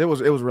Seahorses. It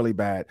was really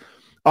bad.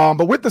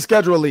 But with the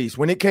schedule release,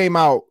 when it came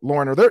out,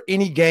 Lauren, are there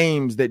any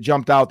games that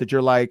jumped out that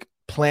you're like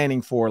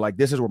planning for? Like,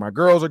 this is where my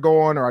girls are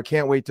going, or I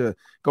can't wait to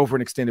go for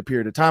an extended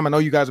period of time. I know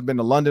you guys have been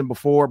to London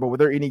before, but were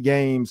there any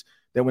games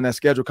that when that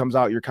schedule comes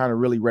out, you're kind of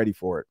really ready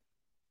for it?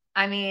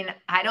 I mean,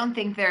 I don't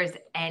think there's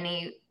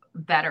any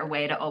better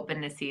way to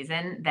open the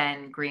season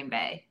than Green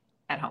Bay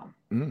at home.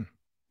 Okay.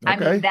 I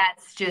mean,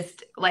 that's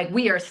just like,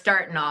 we are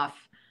starting off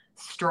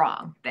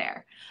strong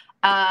there.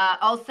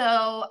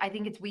 Also, I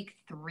think it's week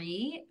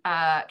 3,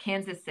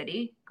 Kansas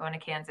City, going to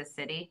Kansas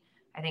City.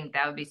 I think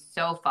that would be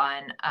so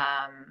fun.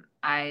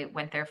 I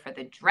went there for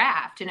the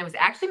draft, and it was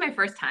actually my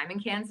first time in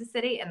Kansas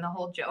City. And the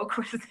whole joke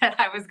was that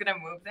I was going to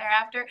move there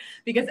after,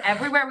 because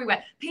everywhere we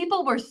went,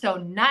 people were so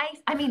nice.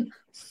 I mean,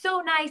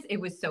 so nice. It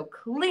was so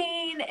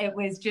clean. It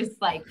was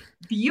just like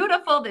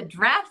beautiful. The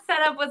draft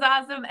setup was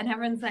awesome. And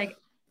everyone's like,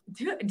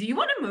 do you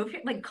want to move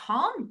here? Like,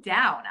 calm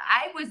down.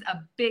 I was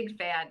a big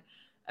fan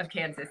of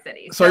Kansas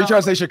City. So are you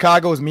trying to say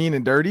Chicago is mean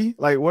and dirty?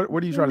 Like, what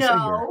are you trying to say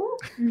here?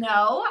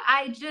 No,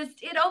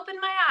 it opened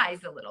my eyes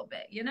a little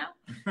bit, you know?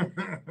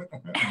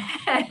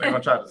 They're going to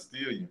try to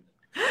steal you.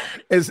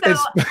 It's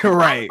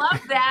right. I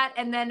love that.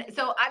 And then,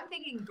 so I'm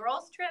thinking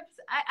girls trips,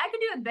 I could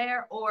do it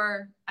there,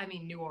 or,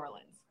 New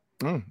Orleans.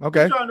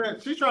 Okay.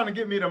 She's trying to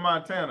get me to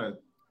Montana,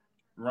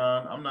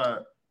 Ron. I'm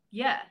not.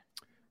 Yeah.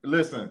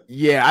 Listen.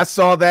 Yeah, I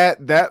saw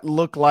that. That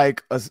looked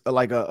like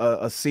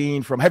a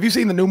scene from. Have you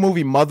seen the new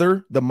movie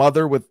Mother? The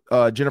Mother with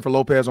Jennifer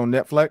Lopez on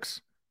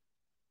Netflix.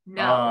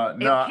 No, it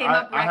came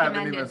up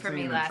recommended for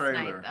me last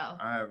night, though.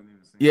 I haven't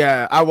even seen.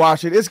 Yeah, I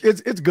watched it.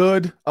 It's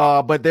good.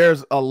 But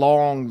there's a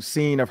long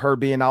scene of her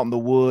being out in the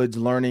woods,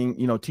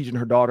 learning, teaching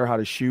her daughter how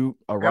to shoot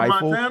a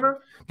rifle. Montana?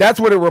 That's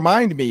what it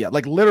reminded me of.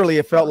 Like, literally,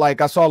 it felt like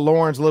I saw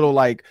Lauren's little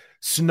like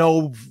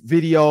snow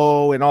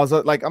video and all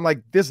that. Like, I'm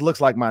like, this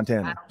looks like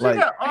Montana. She Like,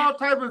 got all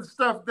type of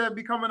stuff that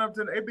be coming up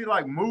to. It'd be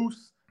like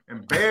moose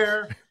and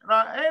bear.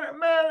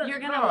 Man, you're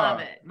gonna love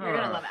it. You're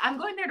gonna love it. I'm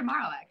going there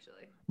tomorrow,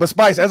 actually. But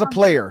Spice, as a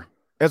player,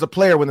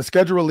 when the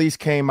schedule release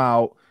came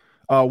out,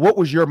 what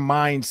was your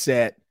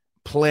mindset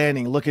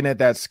planning, looking at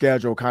that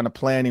schedule, kind of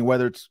planning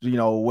whether it's,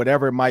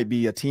 whatever it might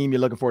be, a team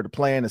you're looking forward to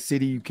playing, a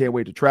city you can't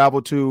wait to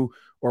travel to,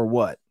 or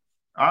what?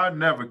 I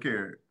never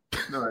cared.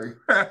 Like,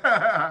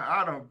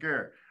 I don't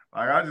care.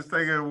 Like, I just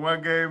take it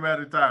one game at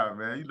a time,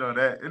 man. You know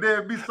that. And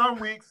there'd be some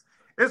weeks,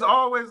 it's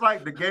always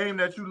like the game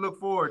that you look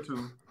forward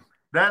to.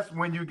 That's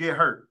when you get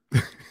hurt.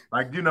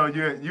 Like, you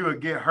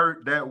would get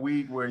hurt that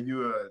week where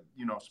you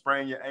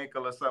sprain your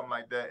ankle or something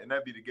like that, and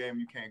that'd be the game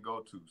you can't go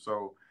to.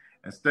 So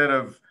instead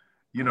of,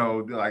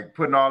 like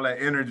putting all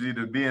that energy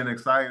to being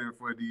excited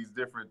for these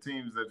different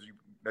teams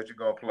that you're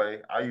gonna play,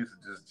 I used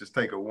to just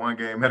take it one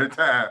game at a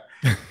time.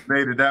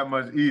 Made it that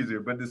much easier.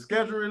 But the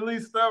schedule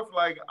release stuff,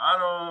 like,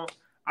 I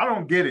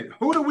don't get it.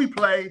 Who do we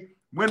play?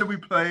 When do we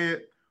play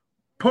it?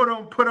 Put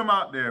them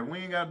out there. We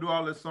ain't gotta do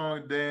all this song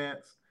and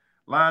dance.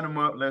 Line them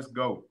up. Let's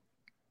go.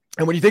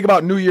 And when you think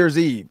about New Year's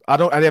Eve, I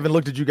haven't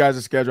looked at you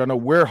guys' schedule. I know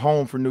we're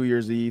home for New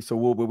Year's Eve, so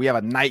we have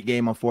a night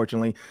game,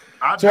 unfortunately.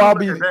 I'll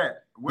look at that.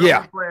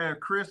 We're playing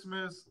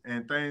Christmas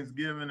and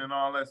Thanksgiving and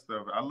all that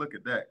stuff. I look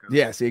at that.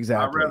 Yes,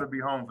 exactly. I'd rather be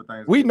home for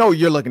Thanksgiving. We know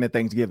you're looking at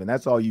Thanksgiving.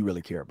 That's all you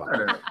really care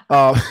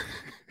about.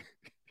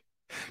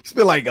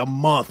 Spent like a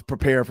month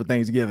preparing for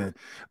Thanksgiving.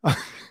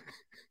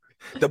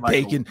 The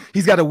bacon.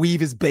 He's got to weave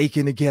his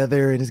bacon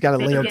together, and he's got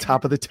to lay on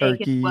top of the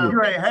turkey.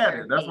 You ain't had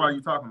it. That's why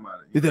you're talking about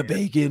it. The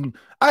bacon.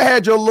 I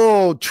had your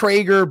little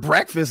Traeger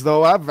breakfast,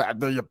 though. I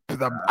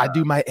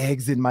do my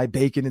eggs and my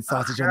bacon and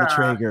sausage on the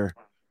Traeger.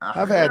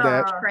 I've had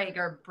that.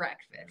 Traeger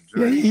breakfast.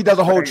 Yeah, he does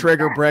a whole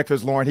Traeger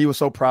breakfast, Lauren. He was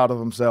so proud of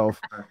himself.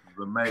 It's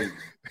amazing.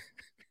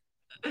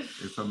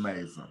 It's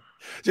amazing.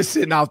 Just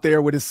sitting out there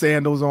with his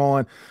sandals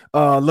on,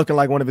 looking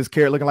like one of his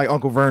characters, looking like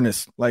Uncle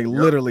Vernus. Like,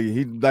 literally,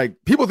 he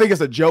people think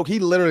it's a joke. He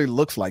literally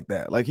looks like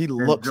that. Like, he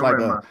looks like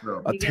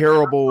a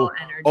terrible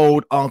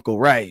old uncle,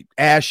 right?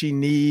 Ashy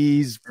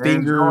knees,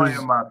 fingers,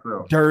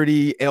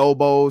 dirty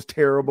elbows,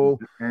 terrible.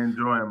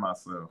 Enjoying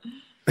myself.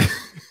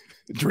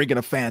 Drinking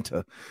a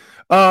Fanta.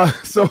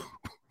 So,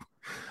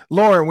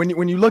 Lauren,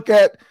 when you look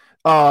at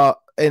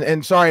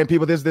and sorry, and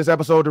people, this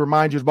episode, to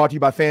remind you, is brought to you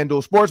by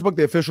FanDuel Sportsbook,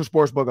 the official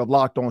sportsbook of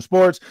Locked On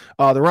Sports.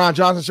 The Ron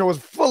Johnson Show is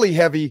fully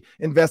heavy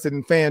invested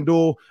in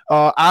FanDuel.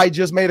 I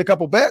just made a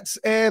couple bets,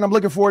 and I'm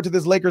looking forward to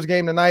this Lakers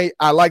game tonight.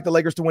 I like the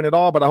Lakers to win it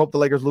all, but I hope the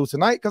Lakers lose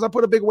tonight because I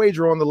put a big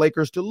wager on the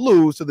Lakers to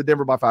lose to the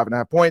Denver by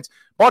 5.5 points.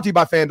 Brought to you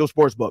by FanDuel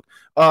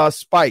Sportsbook.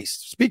 Spice,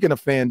 speaking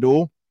of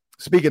FanDuel,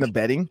 speaking of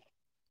betting,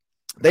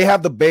 they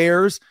have the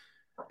Bears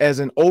as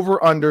an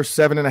over-under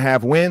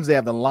 7.5 wins. They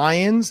have the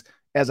Lions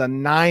as a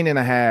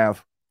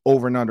 9.5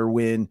 over and under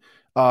win.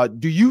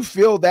 Do you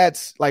feel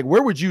that's like,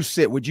 where would you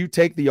sit? Would you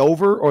take the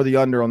over or the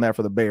under on that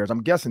for the Bears?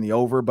 I'm guessing the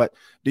over, but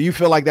do you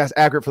feel like that's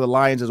accurate for the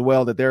Lions as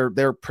well, that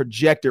they're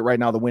projected right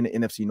now to win the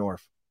NFC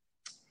North?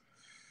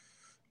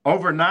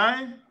 Over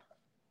 9?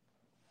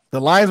 The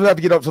Lions would have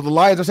to get up. So the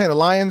Lions are saying the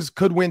Lions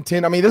could win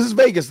 10. I mean, this is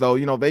Vegas though.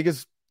 You know,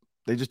 Vegas,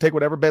 they just take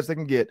whatever bets they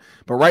can get.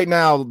 But right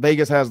now,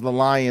 Vegas has the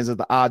Lions as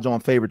the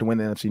odds-on favorite to win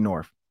the NFC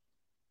North.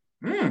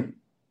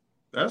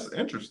 That's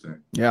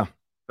interesting. Yeah.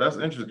 That's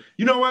interesting.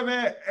 You know what,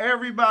 man?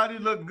 Everybody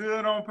look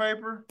good on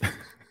paper,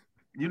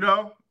 you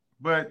know,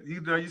 but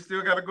you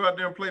still got to go out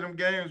there and play them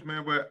games,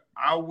 man. But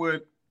I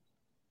would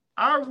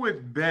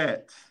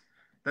bet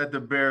that the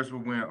Bears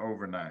would win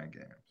over 9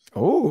 games.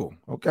 Oh,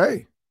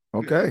 okay.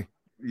 Okay.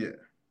 Yeah.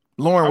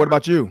 Lauren, what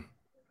about you?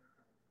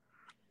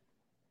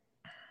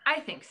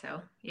 I think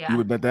so. Yeah. You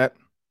would bet that?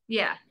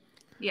 Yeah.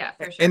 Yeah,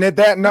 for sure. And at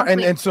that, no,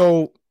 and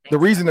so the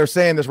reason they're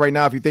saying this right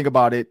now, if you think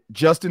about it,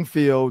 Justin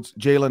Fields,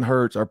 Jalen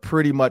Hurts are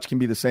pretty much can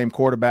be the same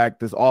quarterback.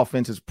 This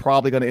offense is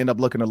probably going to end up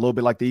looking a little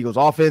bit like the Eagles'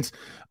 offense.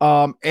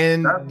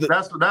 And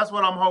that's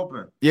what I'm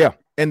hoping. Yeah,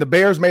 and the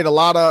Bears made a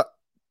lot of,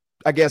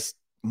 I guess,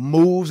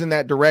 moves in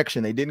that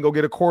direction. They didn't go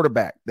get a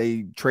quarterback.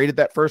 They traded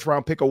that first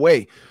round pick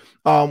away.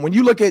 When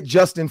you look at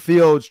Justin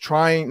Fields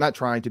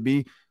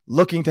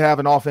looking to have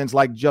an offense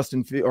like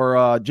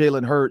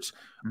Jalen Hurts,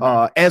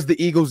 as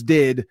the Eagles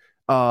did,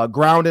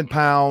 ground and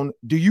pound,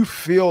 do you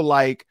feel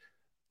like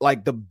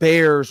the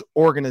Bears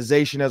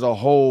organization as a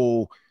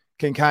whole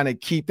can kind of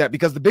keep that?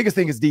 Because the biggest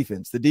thing is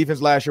defense. The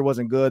defense last year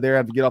wasn't good. They're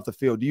having to get off the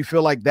field. Do you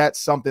feel like that's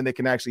something that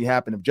can actually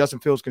happen? If Justin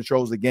Fields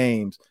controls the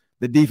games,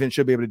 the defense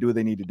should be able to do what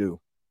they need to do.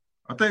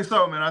 I think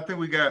so, man. I think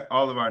we got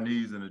all of our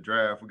needs in the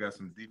draft. We got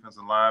some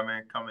defensive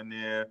linemen coming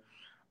in.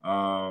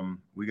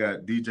 We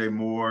got DJ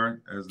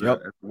Moore as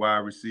the wide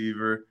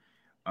receiver.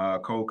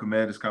 Cole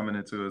Kmet is coming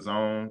into his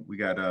own. We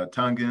got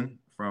Tungan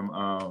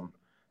from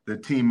the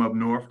team up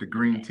north, the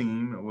green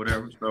team or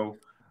whatever. So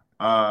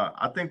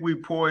I think we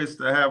poised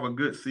to have a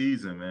good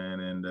season, man.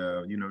 And,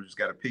 just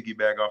got to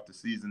piggyback off the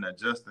season that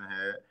Justin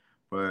had.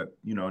 But,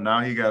 now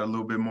he got a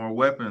little bit more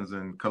weapons.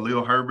 And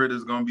Khalil Herbert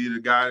is going to be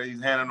the guy that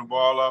he's handing the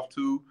ball off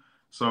to.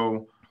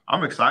 So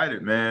I'm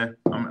excited, man.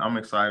 I'm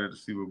excited to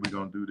see what we're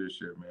going to do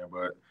this year, man.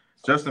 But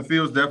Justin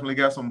Fields definitely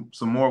got some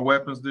more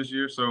weapons this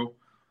year. So,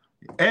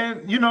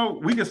 and,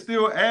 we can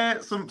still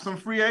add some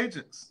free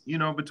agents,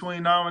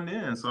 between now and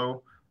then.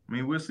 So, I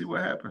mean, we'll see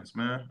what happens,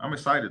 man. I'm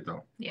excited,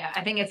 though. Yeah,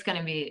 I think it's going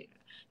to be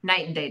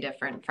night and day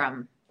different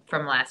from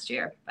last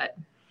year. But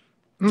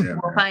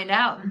we'll find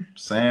out.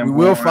 We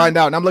will find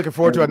out. And I'm looking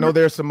forward to it. I know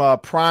there's some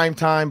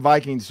primetime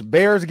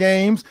Vikings-Bears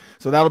games,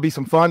 so that'll be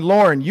some fun.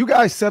 Lauren, you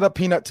guys set up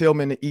Peanut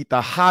Tillman to eat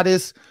the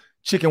hottest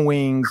chicken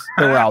wings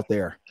that were out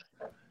there.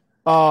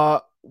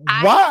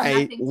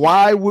 Why?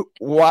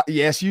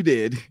 Yes, you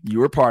did. You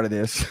were part of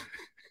this.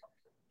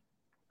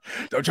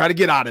 Don't try to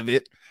get out of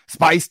it.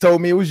 Spice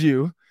told me it was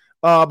you.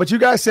 But you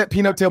guys set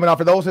Peanut Tillman out.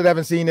 For those that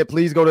haven't seen it,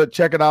 please go to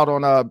check it out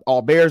on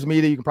All Bears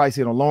Media. You can probably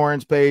see it on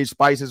Lauren's page,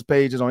 Spice's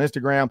pages on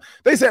Instagram.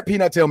 They set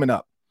Peanut Tillman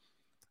up.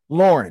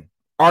 Lauren,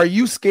 are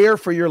you scared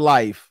for your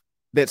life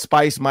that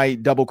Spice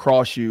might double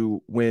cross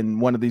you when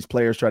one of these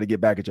players try to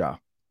get back at y'all?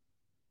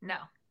 No.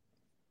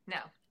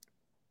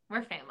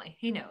 We're family.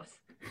 He knows.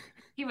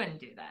 He wouldn't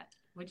do that.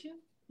 Would you?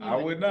 I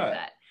would not.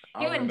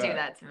 He wouldn't do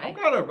that to me. I'm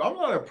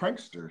not a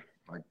prankster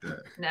like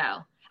that. No.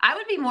 I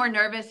would be more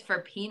nervous for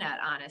Peanut,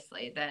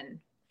 honestly, than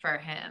for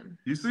him.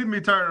 You see me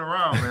turning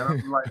around,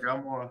 man.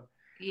 I'm on.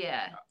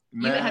 Yeah.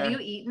 Man. Have you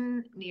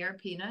eaten near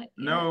Peanut?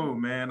 No,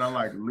 man.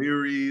 I'm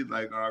leery, when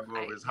I go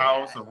over his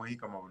house or when he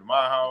come over to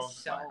my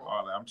house. So,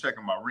 all that. I'm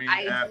checking my ring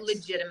I apps.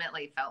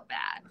 legitimately felt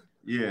bad.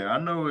 Yeah, I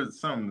know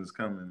something is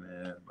coming,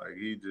 man.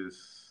 He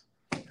just...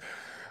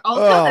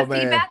 Also, the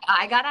feedback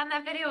I got on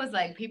that video was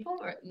people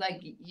were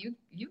you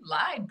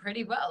lied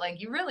pretty well.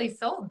 You really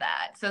sold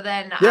that. So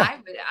then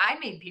I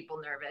made people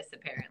nervous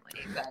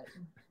apparently, but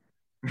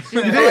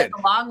you did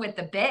along with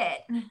the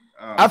bit.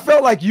 I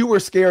felt like you were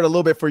scared a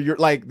little bit for your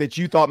that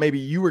you thought maybe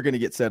you were going to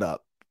get set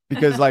up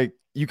because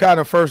you kind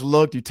of first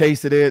looked, you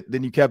tasted it,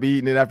 then you kept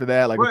eating it after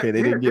that. Okay,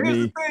 they didn't get me.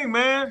 Here's the thing,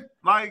 man.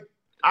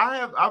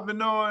 I've been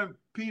knowing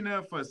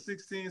Peanut for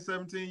 16,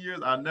 17 years.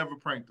 I never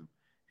pranked him.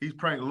 He's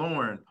pranked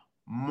Lauren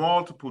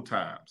multiple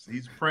times.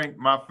 He's pranked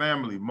my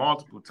family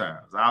multiple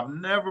times. I've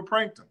never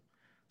pranked him.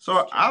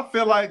 So I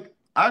feel like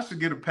I should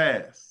get a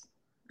pass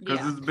because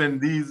it's been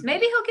these.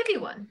 Maybe he'll give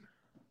you one.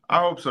 I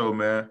hope so,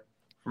 man.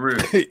 For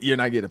real. You're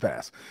not getting a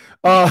pass.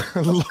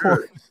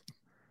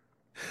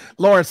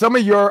 Lauren, some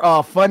of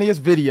your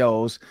funniest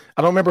videos,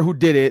 I don't remember who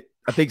did it.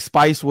 I think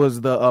Spice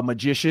was the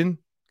magician,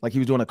 like he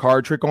was doing a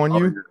card trick on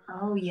you.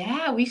 Oh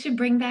yeah, we should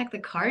bring back the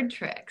card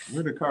tricks.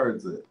 Where the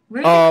cards at?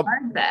 Where are the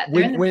cards at?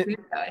 They're in the when-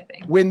 studio, I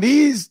think.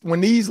 When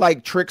these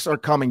like tricks are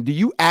coming, do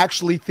you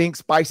actually think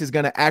Spice is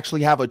going to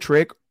actually have a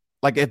trick?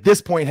 Like at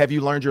this point, have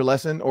you learned your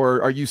lesson,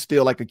 or are you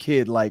still like a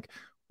kid? Like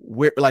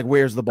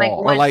where's the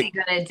ball? What's or like he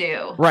gonna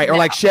do? Right, No. or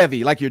like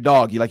Chevy, like your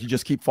dog, you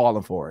just keep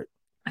falling for it.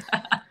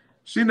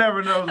 She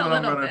never knows A what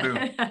I'm little gonna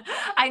bit. do.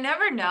 I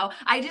never know.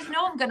 I just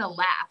know I'm gonna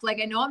laugh. Like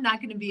I know I'm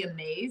not gonna be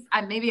amazed.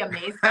 I'm maybe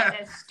amazed by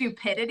the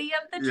stupidity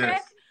of the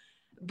trick, Yes.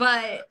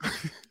 but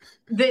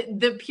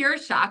the pure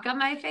shock on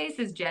my face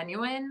is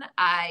genuine.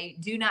 I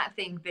do not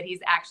think that he's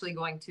actually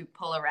going to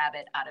pull a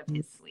rabbit out of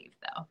his sleeve,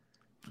 though.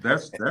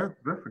 That's a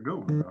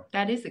good one, though.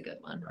 That is a good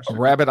one. A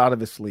rabbit out of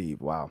his sleeve.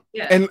 Wow.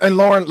 Yeah. And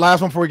Lauren,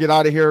 last one before we get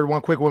out of here.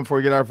 One quick one before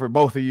we get out for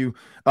both of you.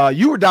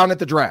 You were down at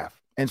the draft,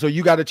 and so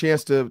you got a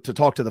chance to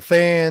talk to the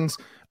fans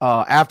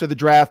after the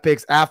draft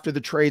picks, after the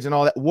trades, and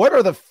all that. What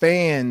are the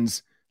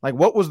fans like?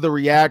 What was the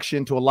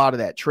reaction to a lot of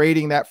that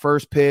trading that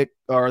first pick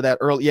or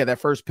that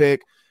first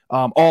pick?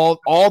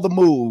 All the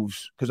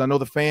moves, because I know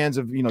the fans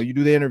of you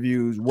do the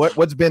interviews.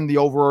 What's been the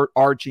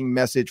overarching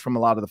message from a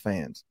lot of the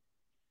fans?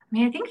 I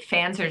mean, I think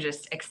fans are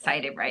just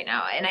excited right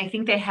now, and I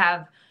think they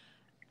have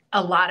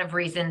a lot of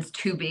reasons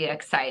to be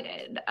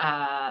excited.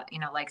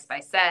 Like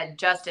Spice said,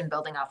 just in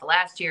building off of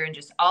last year and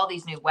just all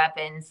these new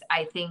weapons,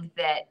 I think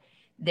that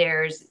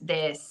there's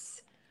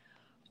this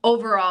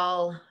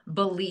overall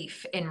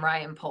belief in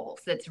Ryan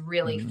Poles that's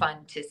really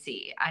fun to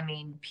see. I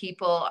mean,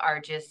 people are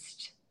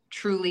just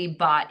truly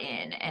bought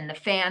in, and the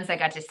fans I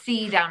got to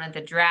see down at the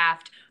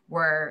draft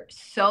were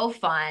so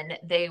fun.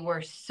 They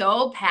were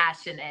so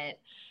passionate.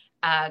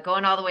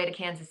 Going all the way to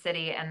Kansas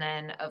City. And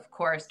then, of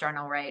course,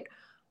 Darnell Wright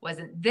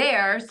wasn't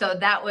there. So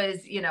that was,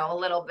 a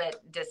little bit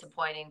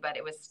disappointing, but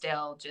it was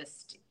still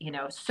just,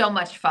 so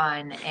much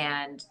fun.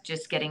 And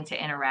just getting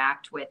to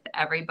interact with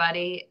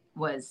everybody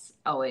it's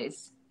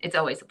always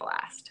a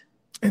blast.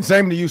 And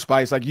same to you,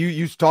 Spice. Like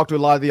you talk to a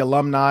lot of the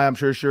alumni. I'm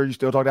sure you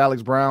still talk to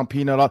Alex Brown,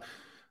 Peanut.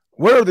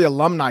 What are the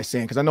alumni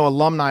saying? Because I know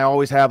alumni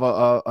always have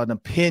an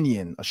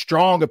opinion, a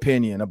strong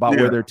opinion about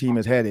where their team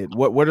is headed.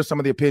 What are some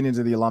of the opinions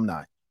of the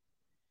alumni?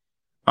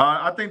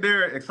 I think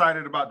they're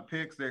excited about the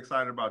picks. They're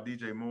excited about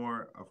DJ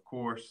Moore, of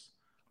course.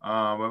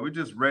 But we're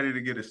just ready to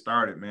get it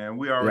started, man.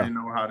 We already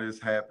know how this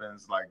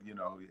happens. Like,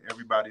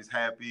 everybody's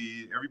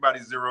happy.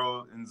 Everybody's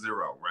 0-0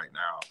 right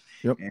now.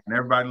 Yep. And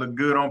everybody look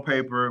good on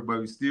paper,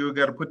 but we still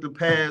got to put the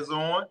pads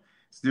on.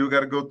 Still got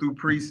to go through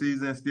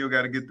preseason. Still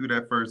got to get through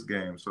that first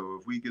game. So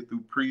if we get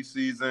through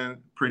preseason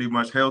pretty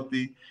much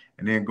healthy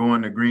and then go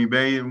into Green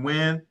Bay and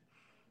win,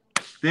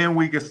 then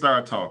we can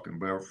start talking.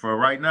 But for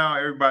right now,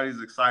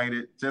 everybody's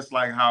excited, just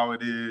like how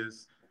it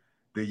is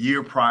the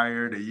year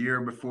prior, the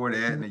year before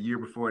that, and the year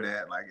before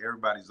that. Like,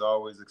 everybody's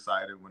always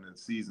excited when the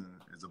season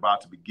is about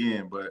to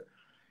begin. But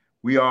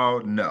we all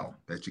know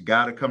that you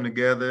got to come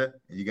together,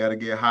 and you got to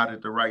get hot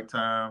at the right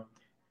time,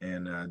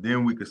 and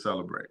then we can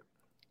celebrate.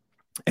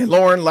 And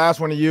Lauren, last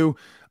one to you.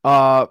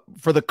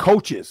 For the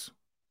coaches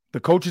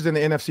in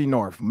the NFC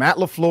North, Matt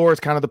LaFleur is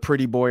kind of the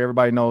pretty boy.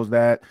 Everybody knows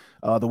that.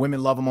 The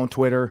women love him on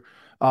Twitter.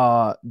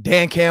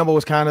 Dan Campbell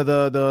is kind of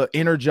the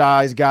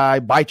energized guy,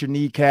 bite your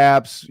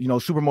kneecaps,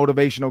 super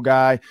motivational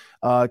guy.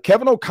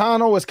 Kevin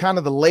O'Connell is kind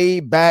of the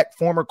laid back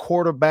former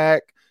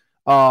quarterback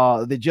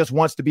that just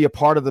wants to be a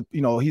part of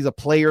he's a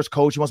player's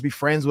coach. He wants to be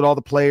friends with all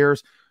the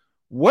players.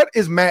 What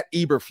is Matt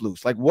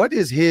Eberflus? Like, what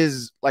is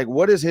his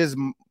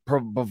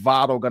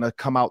bravado going to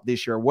come out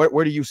this year? What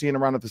are you seeing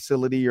around the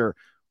facility, or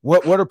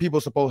what are people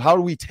supposed, how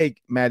do we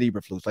take Matt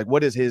Eberflus? Like,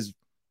 what is his,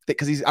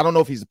 because I don't know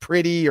if he's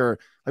pretty or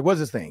like, what's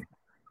his thing?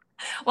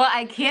 Well,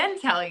 I can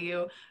tell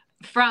you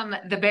from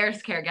the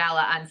Bears Care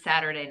Gala on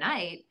Saturday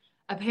night,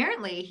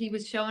 apparently he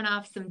was showing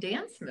off some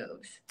dance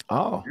moves.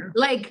 Oh.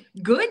 Like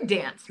good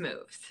dance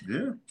moves.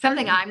 Yeah.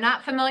 Something I'm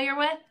not familiar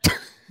with,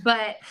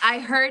 but I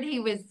heard he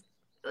was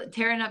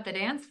tearing up the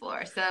dance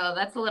floor. So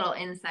that's a little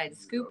inside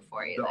scoop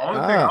for you. The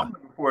only thing I'm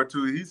looking forward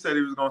to, he said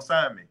he was going to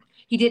sign me.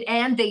 He did,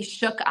 and they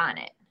shook on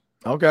it.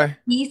 Okay.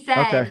 He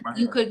said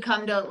you could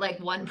come to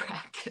like one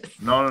practice.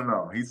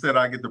 No. He said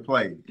I get to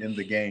play in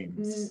the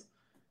games.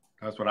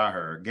 That's what I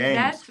heard.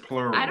 Games,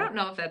 plural. I don't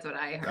know if that's what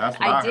I heard. That's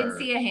what I did heard.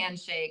 See a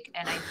handshake,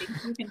 and I think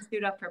you can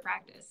suit up for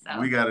practice. So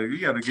we gotta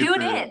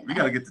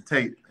get the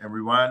tape and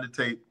rewind the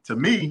tape. To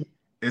me,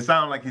 it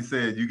sounded like he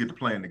said you get to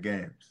play in the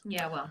games.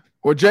 Yeah,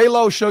 well,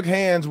 J-Lo shook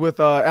hands with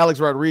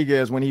Alex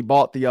Rodriguez when he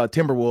bought the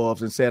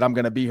Timberwolves and said, "I'm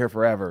going to be here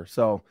forever."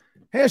 So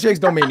handshakes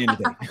don't mean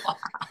anything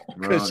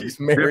because she's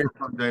married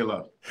from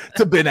J-Lo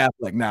to Ben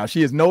Affleck now.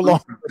 She is no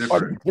longer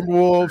part of the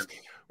Timberwolves.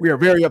 We are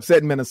very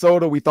upset in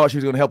Minnesota. We thought she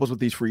was going to help us with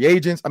these free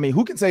agents. I mean,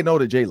 who can say no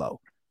to J-Lo?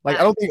 Like,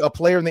 I don't think a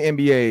player in the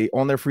NBA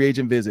on their free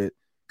agent visit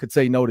could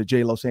say no to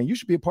J-Lo saying, you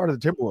should be a part of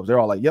the Timberwolves. They're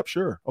all like, yep,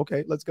 sure.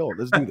 Okay, let's go.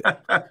 Let's do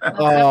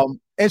that.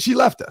 And she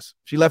left us.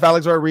 She left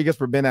Alex Rodriguez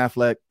for Ben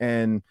Affleck,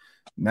 and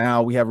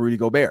now we have Rudy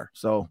Gobert.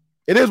 So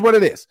it is what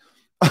it is.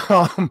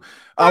 Are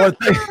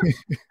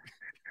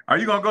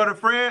you going to go to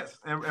France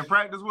and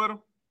practice with him?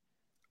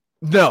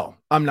 No,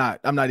 I'm not.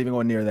 I'm not even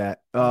going near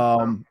that.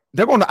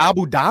 They're going to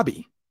Abu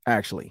Dhabi,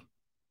 actually.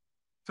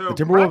 So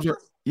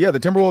The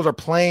Timberwolves are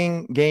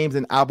playing games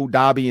in Abu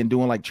Dhabi and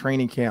doing like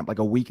training camp, like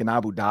a week in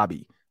Abu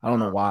Dhabi. I don't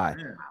know why.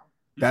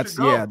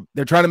 Man.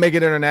 They're trying to make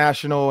it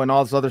international and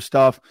all this other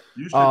stuff.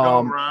 You should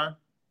go, Ryan.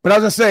 But I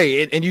was gonna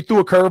say, and you threw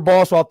a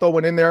curveball, so I'll throw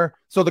one in there.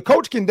 So the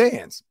coach can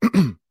dance.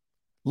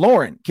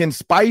 Lauren, can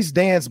Spice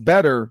dance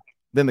better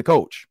than the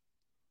coach?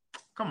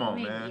 Come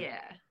on, man. Yeah.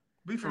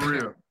 Be for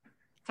real.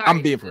 Sorry.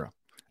 I'm being for real.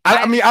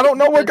 I mean, I don't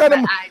know what kind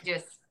of.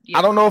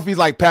 I don't know if he's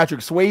like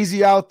Patrick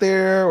Swayze out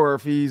there, or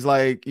if he's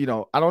like, I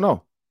don't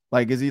know.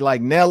 Like, is he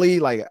like Nelly?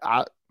 Like,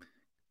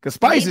 because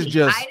Spice is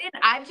just.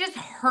 I've just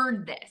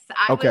heard this.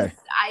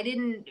 I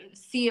didn't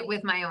see it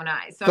with my own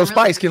eyes. So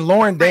Spice, can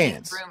Lauren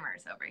dance?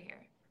 Rumors over here.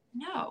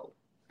 No.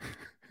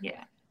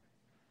 Yeah.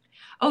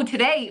 Oh,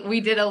 today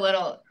we did a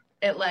little.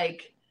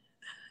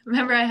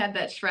 Remember I had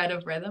that shred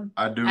of rhythm?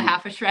 I do. A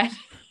half a shred.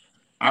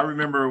 I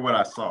remember what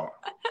I saw.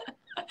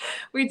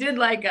 We did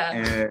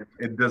and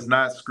it does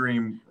not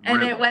scream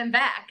rhythm. And it went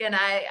back, and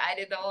I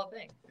did the whole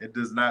thing. It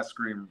does not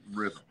scream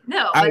rhythm.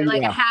 No, but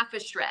a half a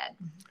shred.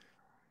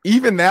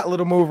 Even that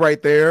little move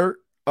right there,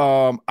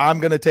 I'm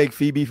going to take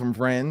Phoebe from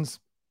Friends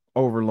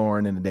over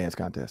Lauren in the dance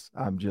contest.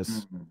 I'm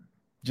just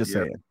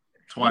saying.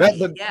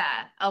 Twice.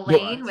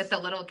 Elaine with the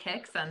little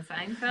kicks on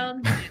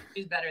Seinfeld.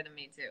 She's better than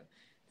me, too.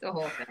 The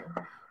whole thing.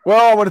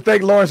 Well, I want to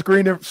thank Lauren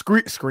Screening.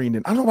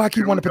 I don't know why I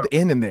keep wanting to put the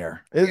N in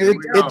there.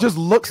 It just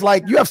looks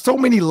like you have so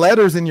many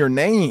letters in your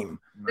name.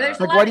 There's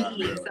a lot of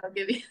E's, I'll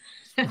give you.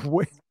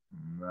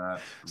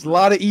 There's a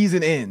lot of E's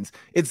and N's.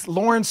 It's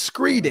Lauren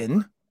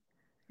Screeden.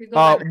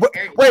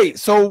 Wait,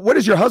 so what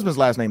is your husband's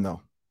last name,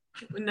 though?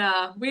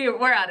 No,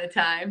 we're out of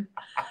time.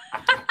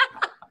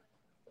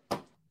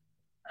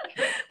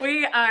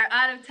 We are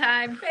out of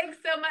time. Thanks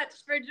so much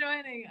for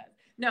joining us.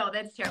 No,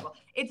 that's terrible.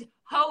 It's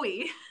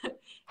Hoey.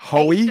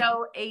 Hoey?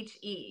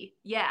 H-O-H-E.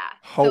 Yeah.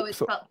 So it's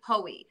spelled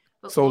Hoey.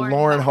 So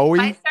Lauren Hoey?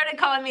 I started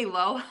calling me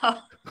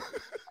Loho.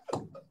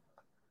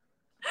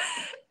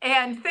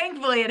 And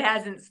thankfully it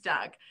hasn't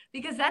stuck,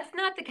 because that's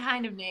not the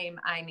kind of name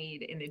I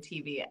need in the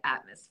TV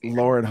atmosphere.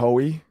 Lauren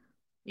Hoey?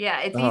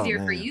 Yeah, it's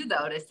easier for you,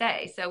 though, to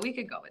say. So we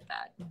could go with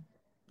that.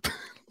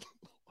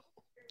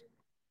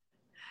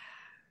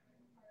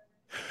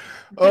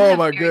 Oh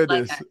my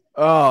goodness!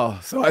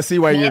 So I see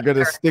why you're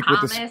gonna stick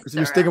with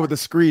you're sticking with the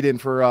Screeden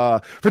for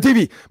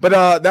TV, but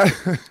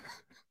that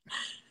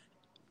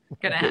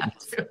gonna have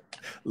to.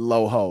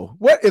 Loho.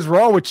 What is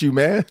wrong with you,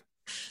 man?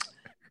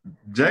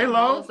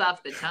 J-Lo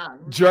off the tongue.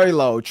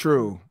 J-Lo,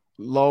 true.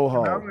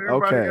 Loho.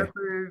 Okay.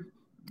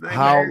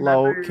 How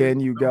low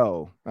can you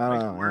go? I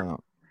don't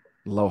know.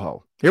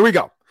 Loho. Here we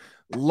go.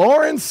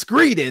 Lauren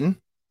Screeden.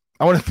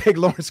 I want to thank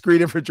Lauren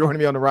Screeden for joining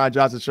me on the Ron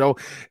Johnson Show.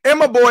 And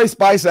my boy,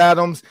 Spice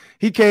Adams.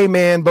 He came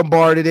in,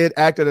 bombarded it,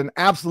 acted an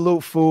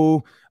absolute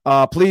fool.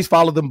 Please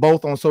follow them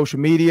both on social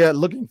media.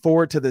 Looking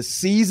forward to the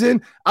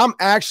season. I'm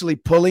actually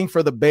pulling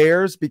for the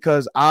Bears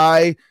because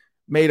I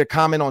made a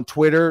comment on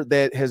Twitter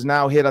that has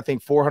now hit, I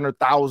think,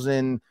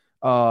 400,000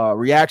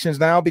 reactions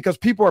now, because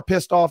people are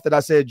pissed off that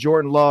I said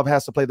Jordan Love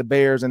has to play the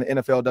Bears and the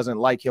NFL doesn't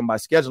like him by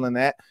scheduling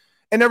that.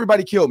 And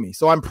everybody killed me.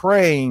 So I'm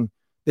praying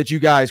that you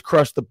guys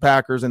crush the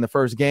Packers in the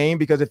first game,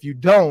 because if you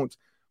don't,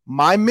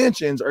 my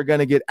mentions are going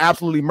to get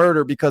absolutely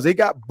murdered because it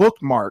got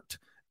bookmarked.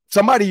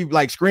 Somebody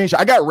screenshot.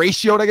 I got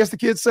ratioed, I guess the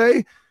kids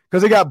say,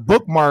 because it got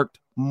bookmarked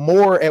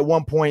more at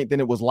one point than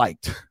it was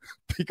liked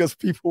because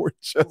people were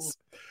just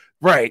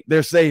right.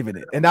 They're saving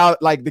it. And now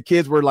the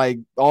kids were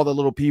all the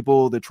little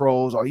people, the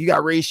trolls, you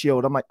got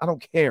ratioed. I'm like, I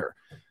don't care.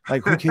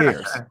 Who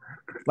cares?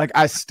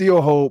 I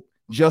still hope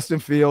Justin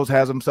Fields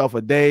has himself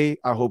a day.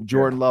 I hope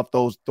Jordan Love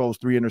those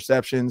 3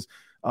 interceptions.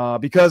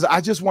 Because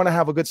I just want to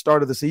have a good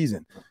start of the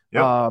season.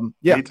 Yep.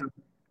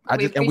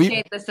 We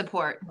appreciate the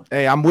support.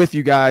 Hey, I'm with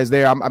you guys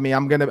there.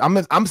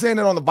 I'm saying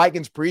it on the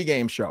Vikings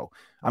pregame show.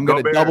 I'm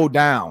going to double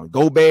down.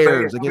 Go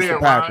Bears against the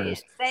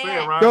Packers.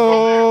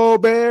 Go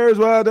Bears,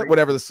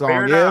 whatever the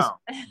song is.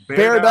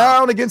 Bear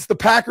down against the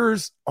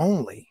Packers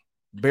only.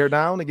 Bear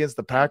down against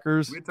the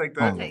Packers. We take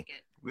that. Take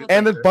it.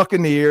 And the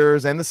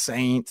Buccaneers and the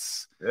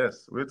Saints.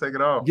 Yes, we'll take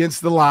it all.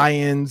 Against the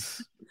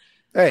Lions.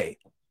 Hey.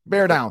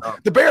 Bear down.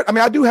 The Bear.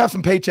 I do have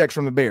some paychecks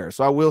from the Bears,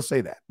 so I will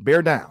say that.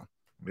 Bear down.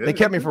 Yeah, they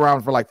kept me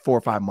around for 4 or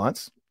 5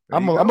 months.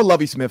 I'm a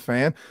Lovie Smith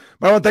fan.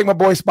 But I want to thank my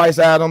boy Spice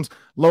Adams,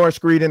 Lauren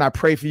Screeden. I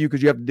pray for you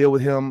because you have to deal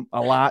with him a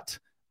lot.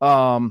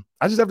 I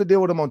just have to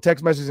deal with him on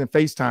text messages and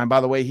FaceTime. By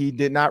the way, he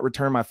did not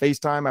return my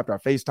FaceTime after I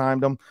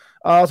FaceTimed him.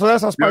 So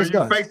that's how Spice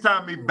does.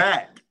 FaceTime me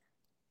back.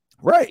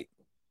 Right.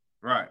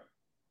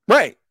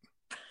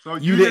 So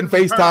you didn't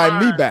FaceTime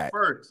me back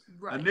first,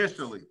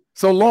 initially.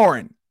 So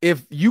Lauren,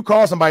 if you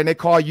call somebody and they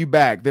call you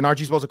back, then aren't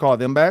you supposed to call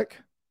them back?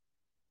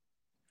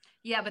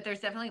 Yeah, but there's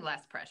definitely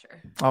less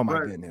pressure. Oh my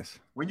goodness.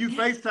 When you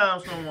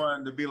FaceTime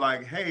someone to be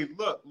like, hey,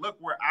 look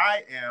where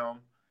I am,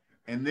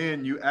 and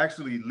then you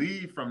actually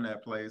leave from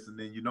that place and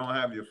then you don't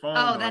have your phone.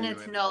 Oh, then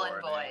it's null and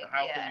void.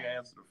 How can you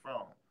answer the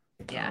phone?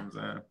 Yeah.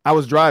 I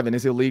was driving.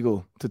 It's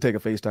illegal to take a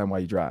FaceTime while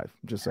you drive.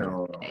 I'm just saying.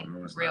 Okay.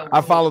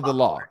 I follow the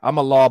law. I'm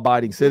a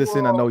law-abiding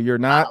citizen. I know you're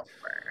not.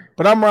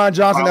 But I'm Ron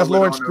Johnson. That's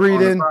Lawrence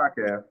Greedon.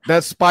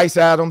 That's Spice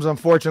Adams,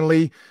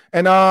 unfortunately.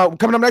 And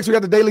coming up next, we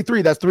got the Daily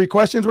 3. That's 3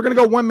 questions. We're going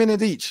to go 1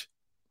 minute each.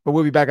 But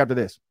we'll be back after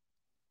this.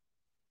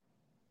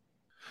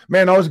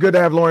 Man, always good to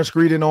have Lawrence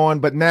Greedon on.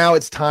 But now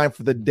it's time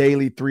for the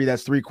Daily 3.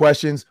 That's 3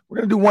 questions. We're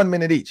going to do 1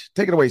 minute each.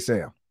 Take it away,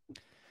 Sam.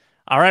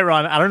 All right,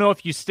 Ron. I don't know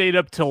if you stayed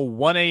up till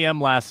 1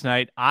 a.m. last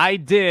night. I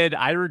did.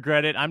 I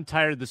regret it. I'm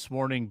tired this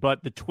morning.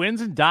 But the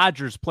Twins and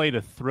Dodgers played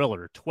a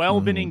thriller.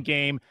 12-inning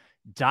game.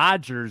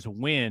 Dodgers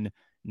win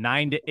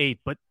 9-8.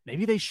 But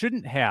maybe they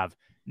shouldn't have.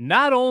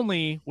 Not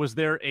only was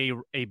there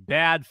a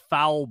bad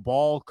foul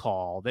ball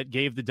call that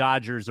gave the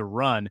Dodgers a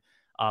run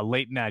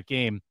late in that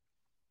game,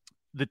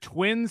 the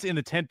Twins in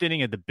the 10th inning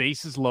had the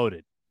bases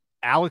loaded.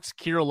 Alex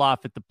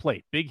Kirilloff at the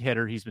plate. Big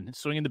hitter. He's been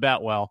swinging the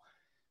bat well.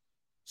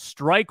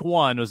 Strike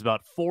 1 was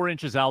about 4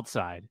 inches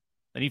outside.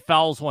 Then he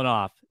fouls one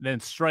off. Then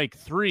strike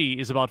 3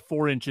 is about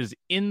 4 inches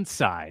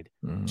inside.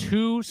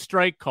 2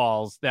 strike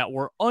calls that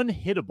were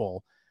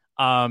unhittable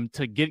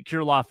to get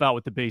Kirilloff out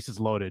with the bases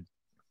loaded.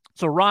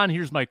 So, Ron,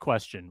 here's my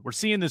question. We're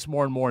seeing this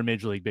more and more in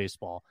Major League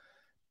Baseball.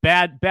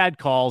 Bad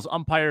calls,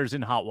 umpires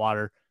in hot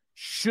water.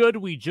 Should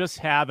we just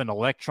have an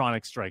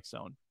electronic strike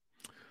zone?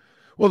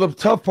 Well, the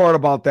tough part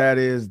about that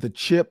is the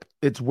chip.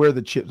 It's where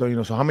the chip.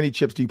 So how many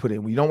chips do you put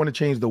in? Well, you don't want to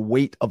change the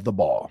weight of the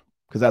ball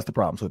because that's the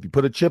problem. So if you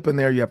put a chip in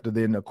there, you have to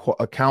then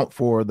account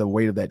for the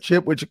weight of that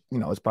chip, which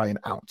is probably an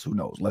ounce. Who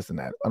knows? Less than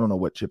that. I don't know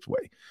what chips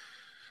weigh.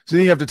 So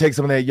then you have to take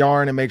some of that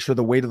yarn and make sure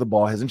the weight of the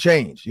ball hasn't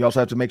changed. You also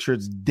have to make sure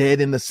it's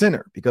dead in the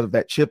center because if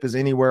that chip is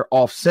anywhere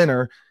off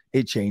center,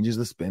 it changes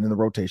the spin and the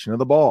rotation of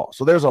the ball.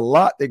 So there's a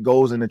lot that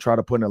goes in to try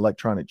to put an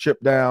electronic chip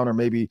down or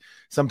maybe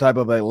some type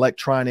of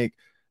electronic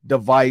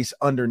device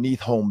underneath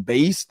home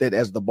base that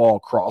as the ball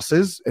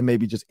crosses and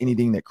maybe just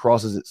anything that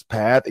crosses its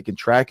path, it can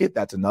track it.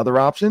 That's another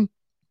option.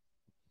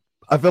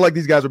 I feel like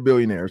these guys are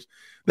billionaires.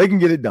 They can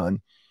get it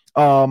done.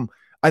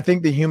 I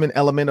think the human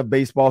element of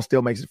baseball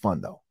still makes it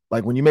fun though.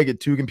 Like when you make it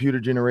too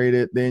computer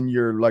generated, then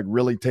you're like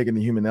really taking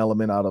the human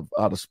element out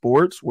of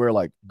sports where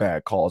like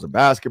bad calls in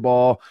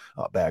basketball,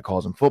 bad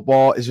calls in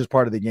football is just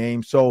part of the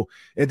game. So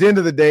at the end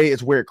of the day,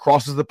 it's where it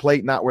crosses the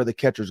plate, not where the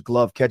catcher's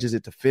glove catches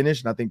it to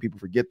finish. And I think people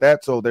forget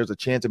that. So there's a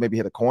chance to maybe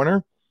hit a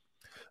corner.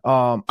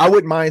 I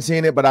wouldn't mind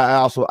seeing it, but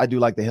I do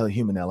like the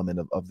human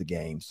element of the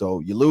game.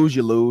 So you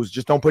lose.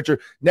 Just don't put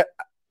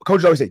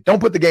coaches always say, don't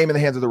put the game in the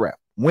hands of the ref.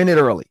 Win it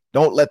early.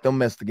 Don't let them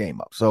mess the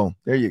game up. So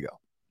there you go.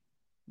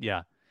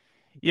 Yeah.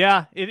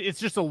 Yeah, it's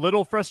just a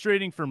little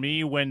frustrating for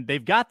me when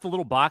they've got the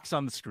little box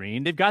on the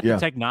screen. They've got the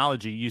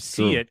technology. You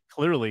see it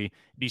clearly.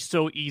 It'd be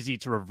so easy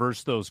to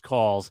reverse those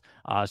calls,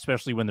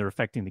 especially when they're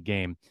affecting the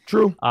game.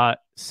 True.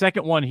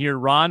 Second one here,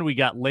 Ron. We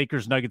got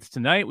Lakers Nuggets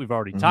tonight. We've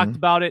already talked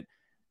about it.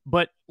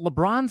 But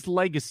LeBron's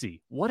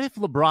legacy, what if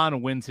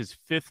LeBron wins his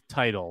 5th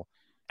title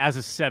as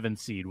a 7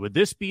 seed? Would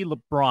this be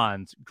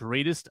LeBron's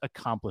greatest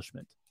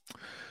accomplishment?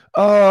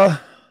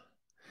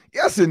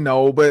 Yes and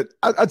no, but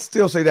I'd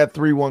still say that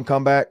 3-1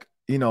 comeback.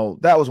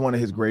 That was one of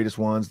his greatest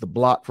ones, the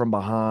block from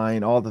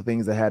behind, all the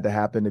things that had to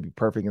happen to be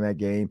perfect in that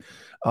game.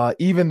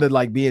 Even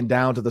the being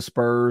down to the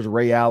Spurs,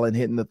 Ray Allen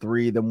hitting the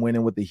 3, them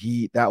winning with the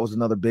Heat. That was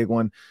another big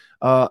one.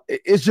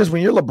 It's just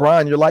when you're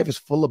LeBron, your life is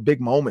full of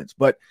big moments.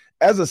 But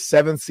as a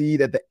 7th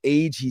seed at the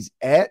age he's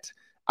at,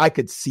 I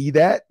could see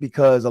that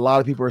because a lot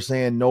of people are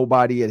saying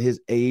nobody at his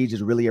age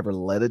has really ever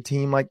led a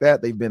team like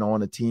that. They've been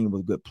on a team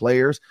with good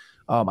players.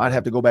 I'd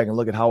have to go back and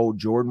look at how old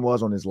Jordan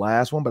was on his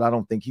last one, but I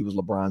don't think he was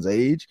LeBron's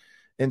age.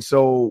 And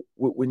so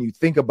when you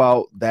think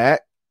about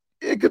that,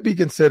 it could be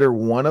considered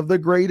one of the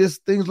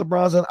greatest things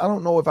LeBron's done. I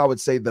don't know if I would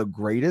say the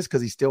greatest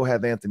because he still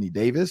had Anthony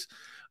Davis.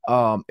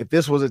 If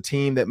this was a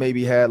team that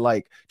maybe had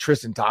like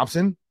Tristan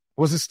Thompson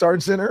was his starting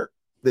center,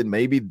 then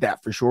maybe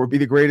that for sure would be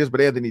the greatest.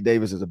 But Anthony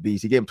Davis is a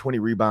beast. He gave him 20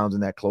 rebounds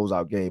in that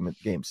closeout game in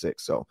game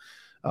 6. So,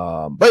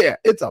 but yeah,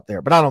 it's up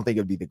there. But I don't think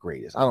it'd be the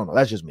greatest. I don't know.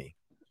 That's just me.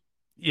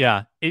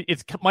 Yeah,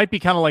 it might be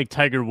kind of like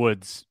Tiger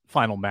Woods'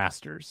 final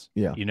Masters.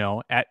 Yeah,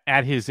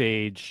 at his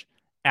age,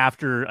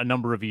 after a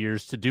number of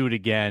years, to do it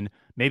again,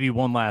 maybe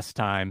one last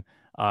time,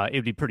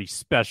 it'd be pretty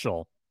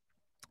special.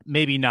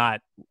 Maybe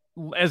not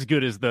as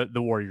good as the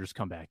Warriors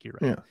comeback here.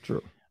 Right? Yeah,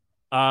 true.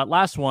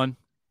 Last one,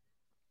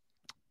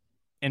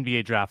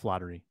 NBA draft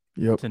lottery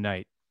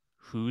tonight.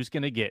 Who's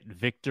going to get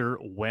Victor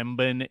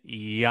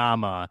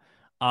Wembanyama?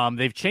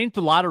 They've changed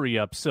the lottery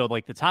up, so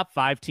like the top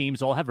 5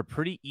 teams all have a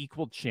pretty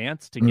equal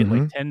chance to get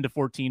like 10 to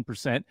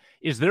 14%.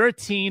 Is there a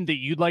team that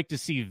you'd like to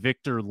see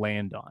Victor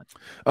land on?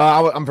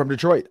 I'm from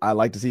Detroit. I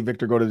like to see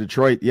Victor go to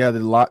Detroit. Yeah,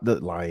 the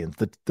Lions,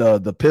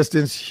 the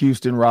Pistons,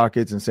 Houston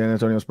Rockets, and San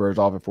Antonio Spurs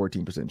all have a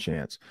 14%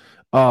 chance.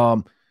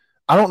 I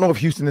I don't know if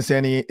Houston and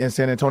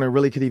San Antonio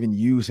really could even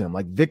use him.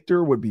 Like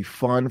Victor would be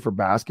fun for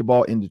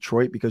basketball in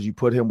Detroit because you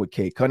put him with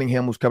Cade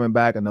Cunningham, who's coming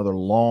back, another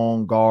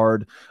long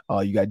guard.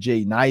 You got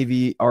Jaden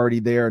Ivey already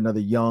there, another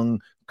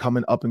young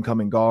up and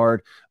coming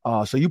guard.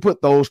 So you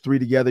put those three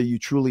together, you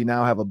truly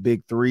now have a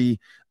big three.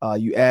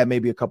 You add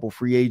maybe a couple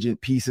free agent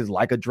pieces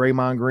like a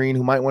Draymond Green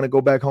who might want to go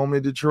back home to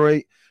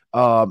Detroit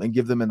and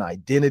give them an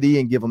identity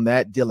and give them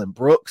that. Dylan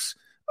Brooks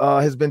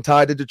has been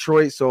tied to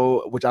Detroit,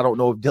 which I don't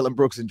know if Dylan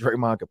Brooks and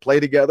Draymond could play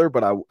together,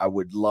 but I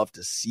would love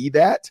to see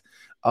that.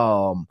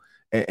 And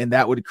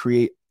that would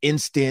create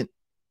instant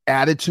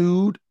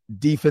attitude,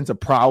 defensive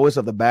prowess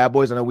of the bad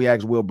boys. I know we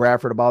asked Will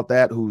Bradford about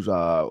that, who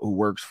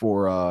works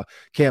for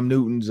Cam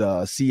Newton's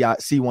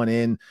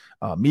C1N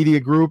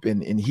media group,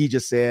 and he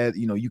just said,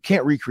 you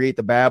can't recreate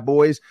the bad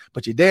boys,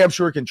 but you damn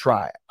sure can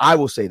try. I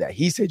will say that.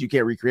 He said you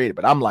can't recreate it,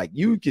 but I'm like,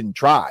 you can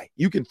try.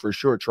 You can for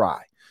sure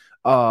try.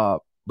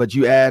 But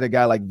you add a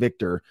guy like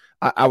Victor,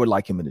 I would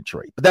like him in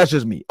Detroit. But that's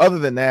just me. Other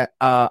than that,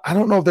 I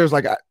don't know if there's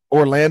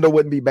Orlando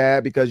wouldn't be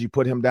bad because you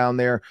put him down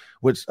there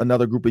with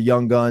another group of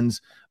young guns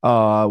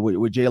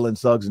with Jalen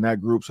Suggs in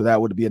that group. So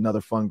that would be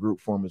another fun group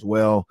for him as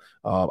well.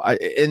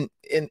 And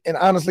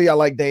honestly, I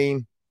like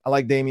Dame. I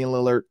like Damian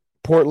Lillard.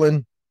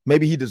 Portland,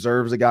 maybe he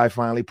deserves a guy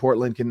finally.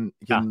 Portland can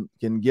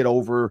get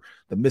over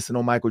the missing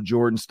on Michael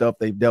Jordan stuff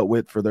they've dealt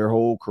with for their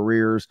whole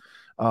careers.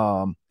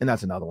 And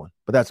that's another one.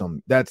 But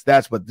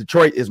that's what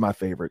Detroit is my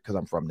favorite because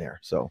I'm from there.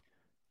 So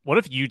what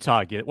if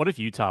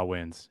Utah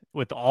wins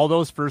with all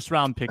those first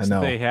round picks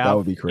that they have? That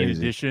would be crazy. In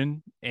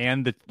addition,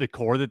 and the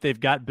core that they've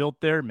got built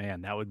there,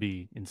 man, that would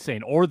be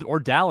insane. Or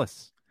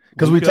Dallas,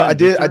 because I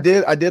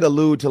did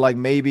allude to like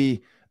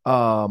maybe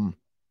the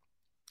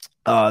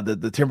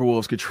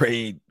Timberwolves could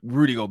trade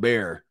Rudy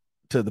Gobert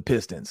to the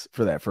Pistons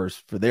for their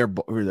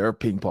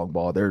ping pong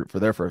ball for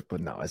their first,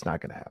 but no, it's not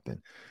going to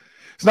happen.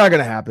 It's not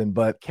going to happen.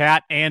 But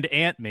Cat and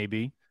Ant,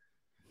 maybe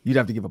you'd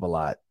have to give up a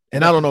lot.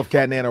 And I don't know if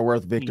Cat and Ant are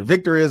worth Victor.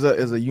 Victor is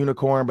a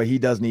unicorn, but he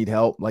does need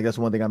help. Like that's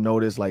one thing I've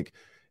noticed. Like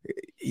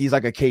he's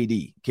like a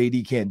KD.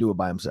 KD can't do it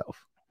by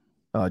himself.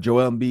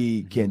 Joel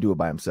Embiid can't do it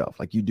by himself.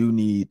 Like you do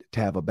need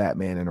to have a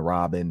Batman and a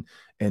Robin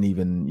and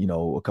even,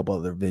 a couple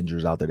other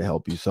Avengers out there to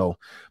help you. So,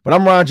 but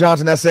I'm Ron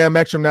Johnson. That's Sam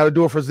Ekstrom. Now to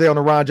do it for today on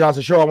the Ron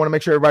Johnson Show, I want to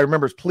make sure everybody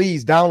remembers,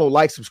 please download,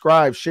 like,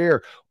 subscribe,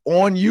 share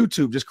on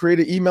YouTube. Just create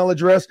an email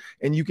address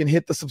and you can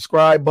hit the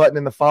subscribe button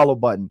and the follow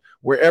button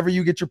wherever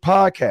you get your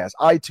podcasts,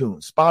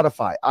 iTunes,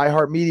 Spotify,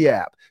 iHeartMedia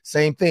app.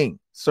 Same thing.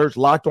 Search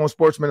Locked On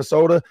Sports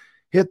Minnesota,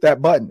 hit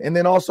that button. And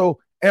then also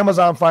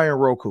Amazon Fire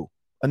and Roku,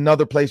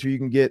 another place where you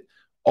can get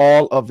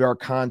all of our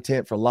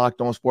content for Locked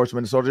On Sports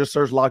Minnesota. Just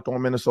search Locked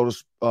On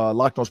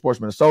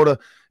Sports Minnesota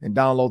and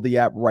download the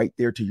app right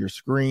there to your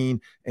screen.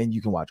 And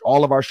you can watch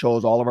all of our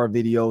shows, all of our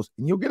videos,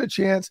 and you'll get a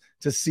chance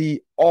to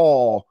see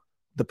all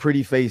the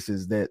pretty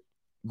faces that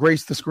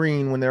grace the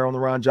screen when they're on the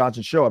Ron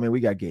Johnson Show. I mean, we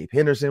got Gabe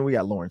Henderson, we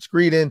got Lauren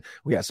Screeden,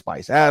 we got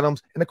Spice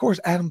Adams, and of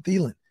course, Adam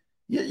Thielen.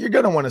 You're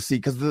going to want to see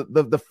because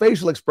the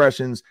facial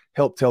expressions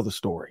help tell the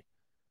story.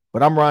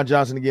 But I'm Ron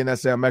Johnson again.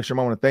 That's Sam Ekstrom.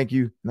 I want to thank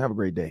you and have a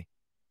great day.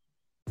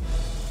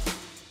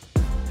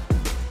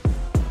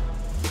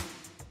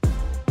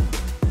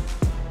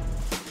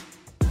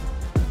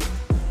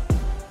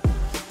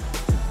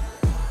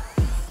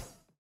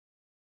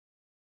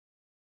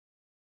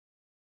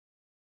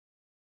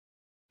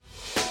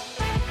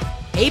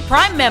 Hey,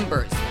 Prime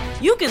members,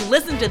 you can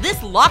listen to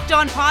this Locked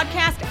On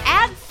podcast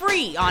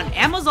ad-free on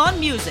Amazon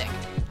Music.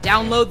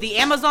 Download the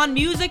Amazon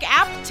Music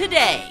app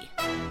today.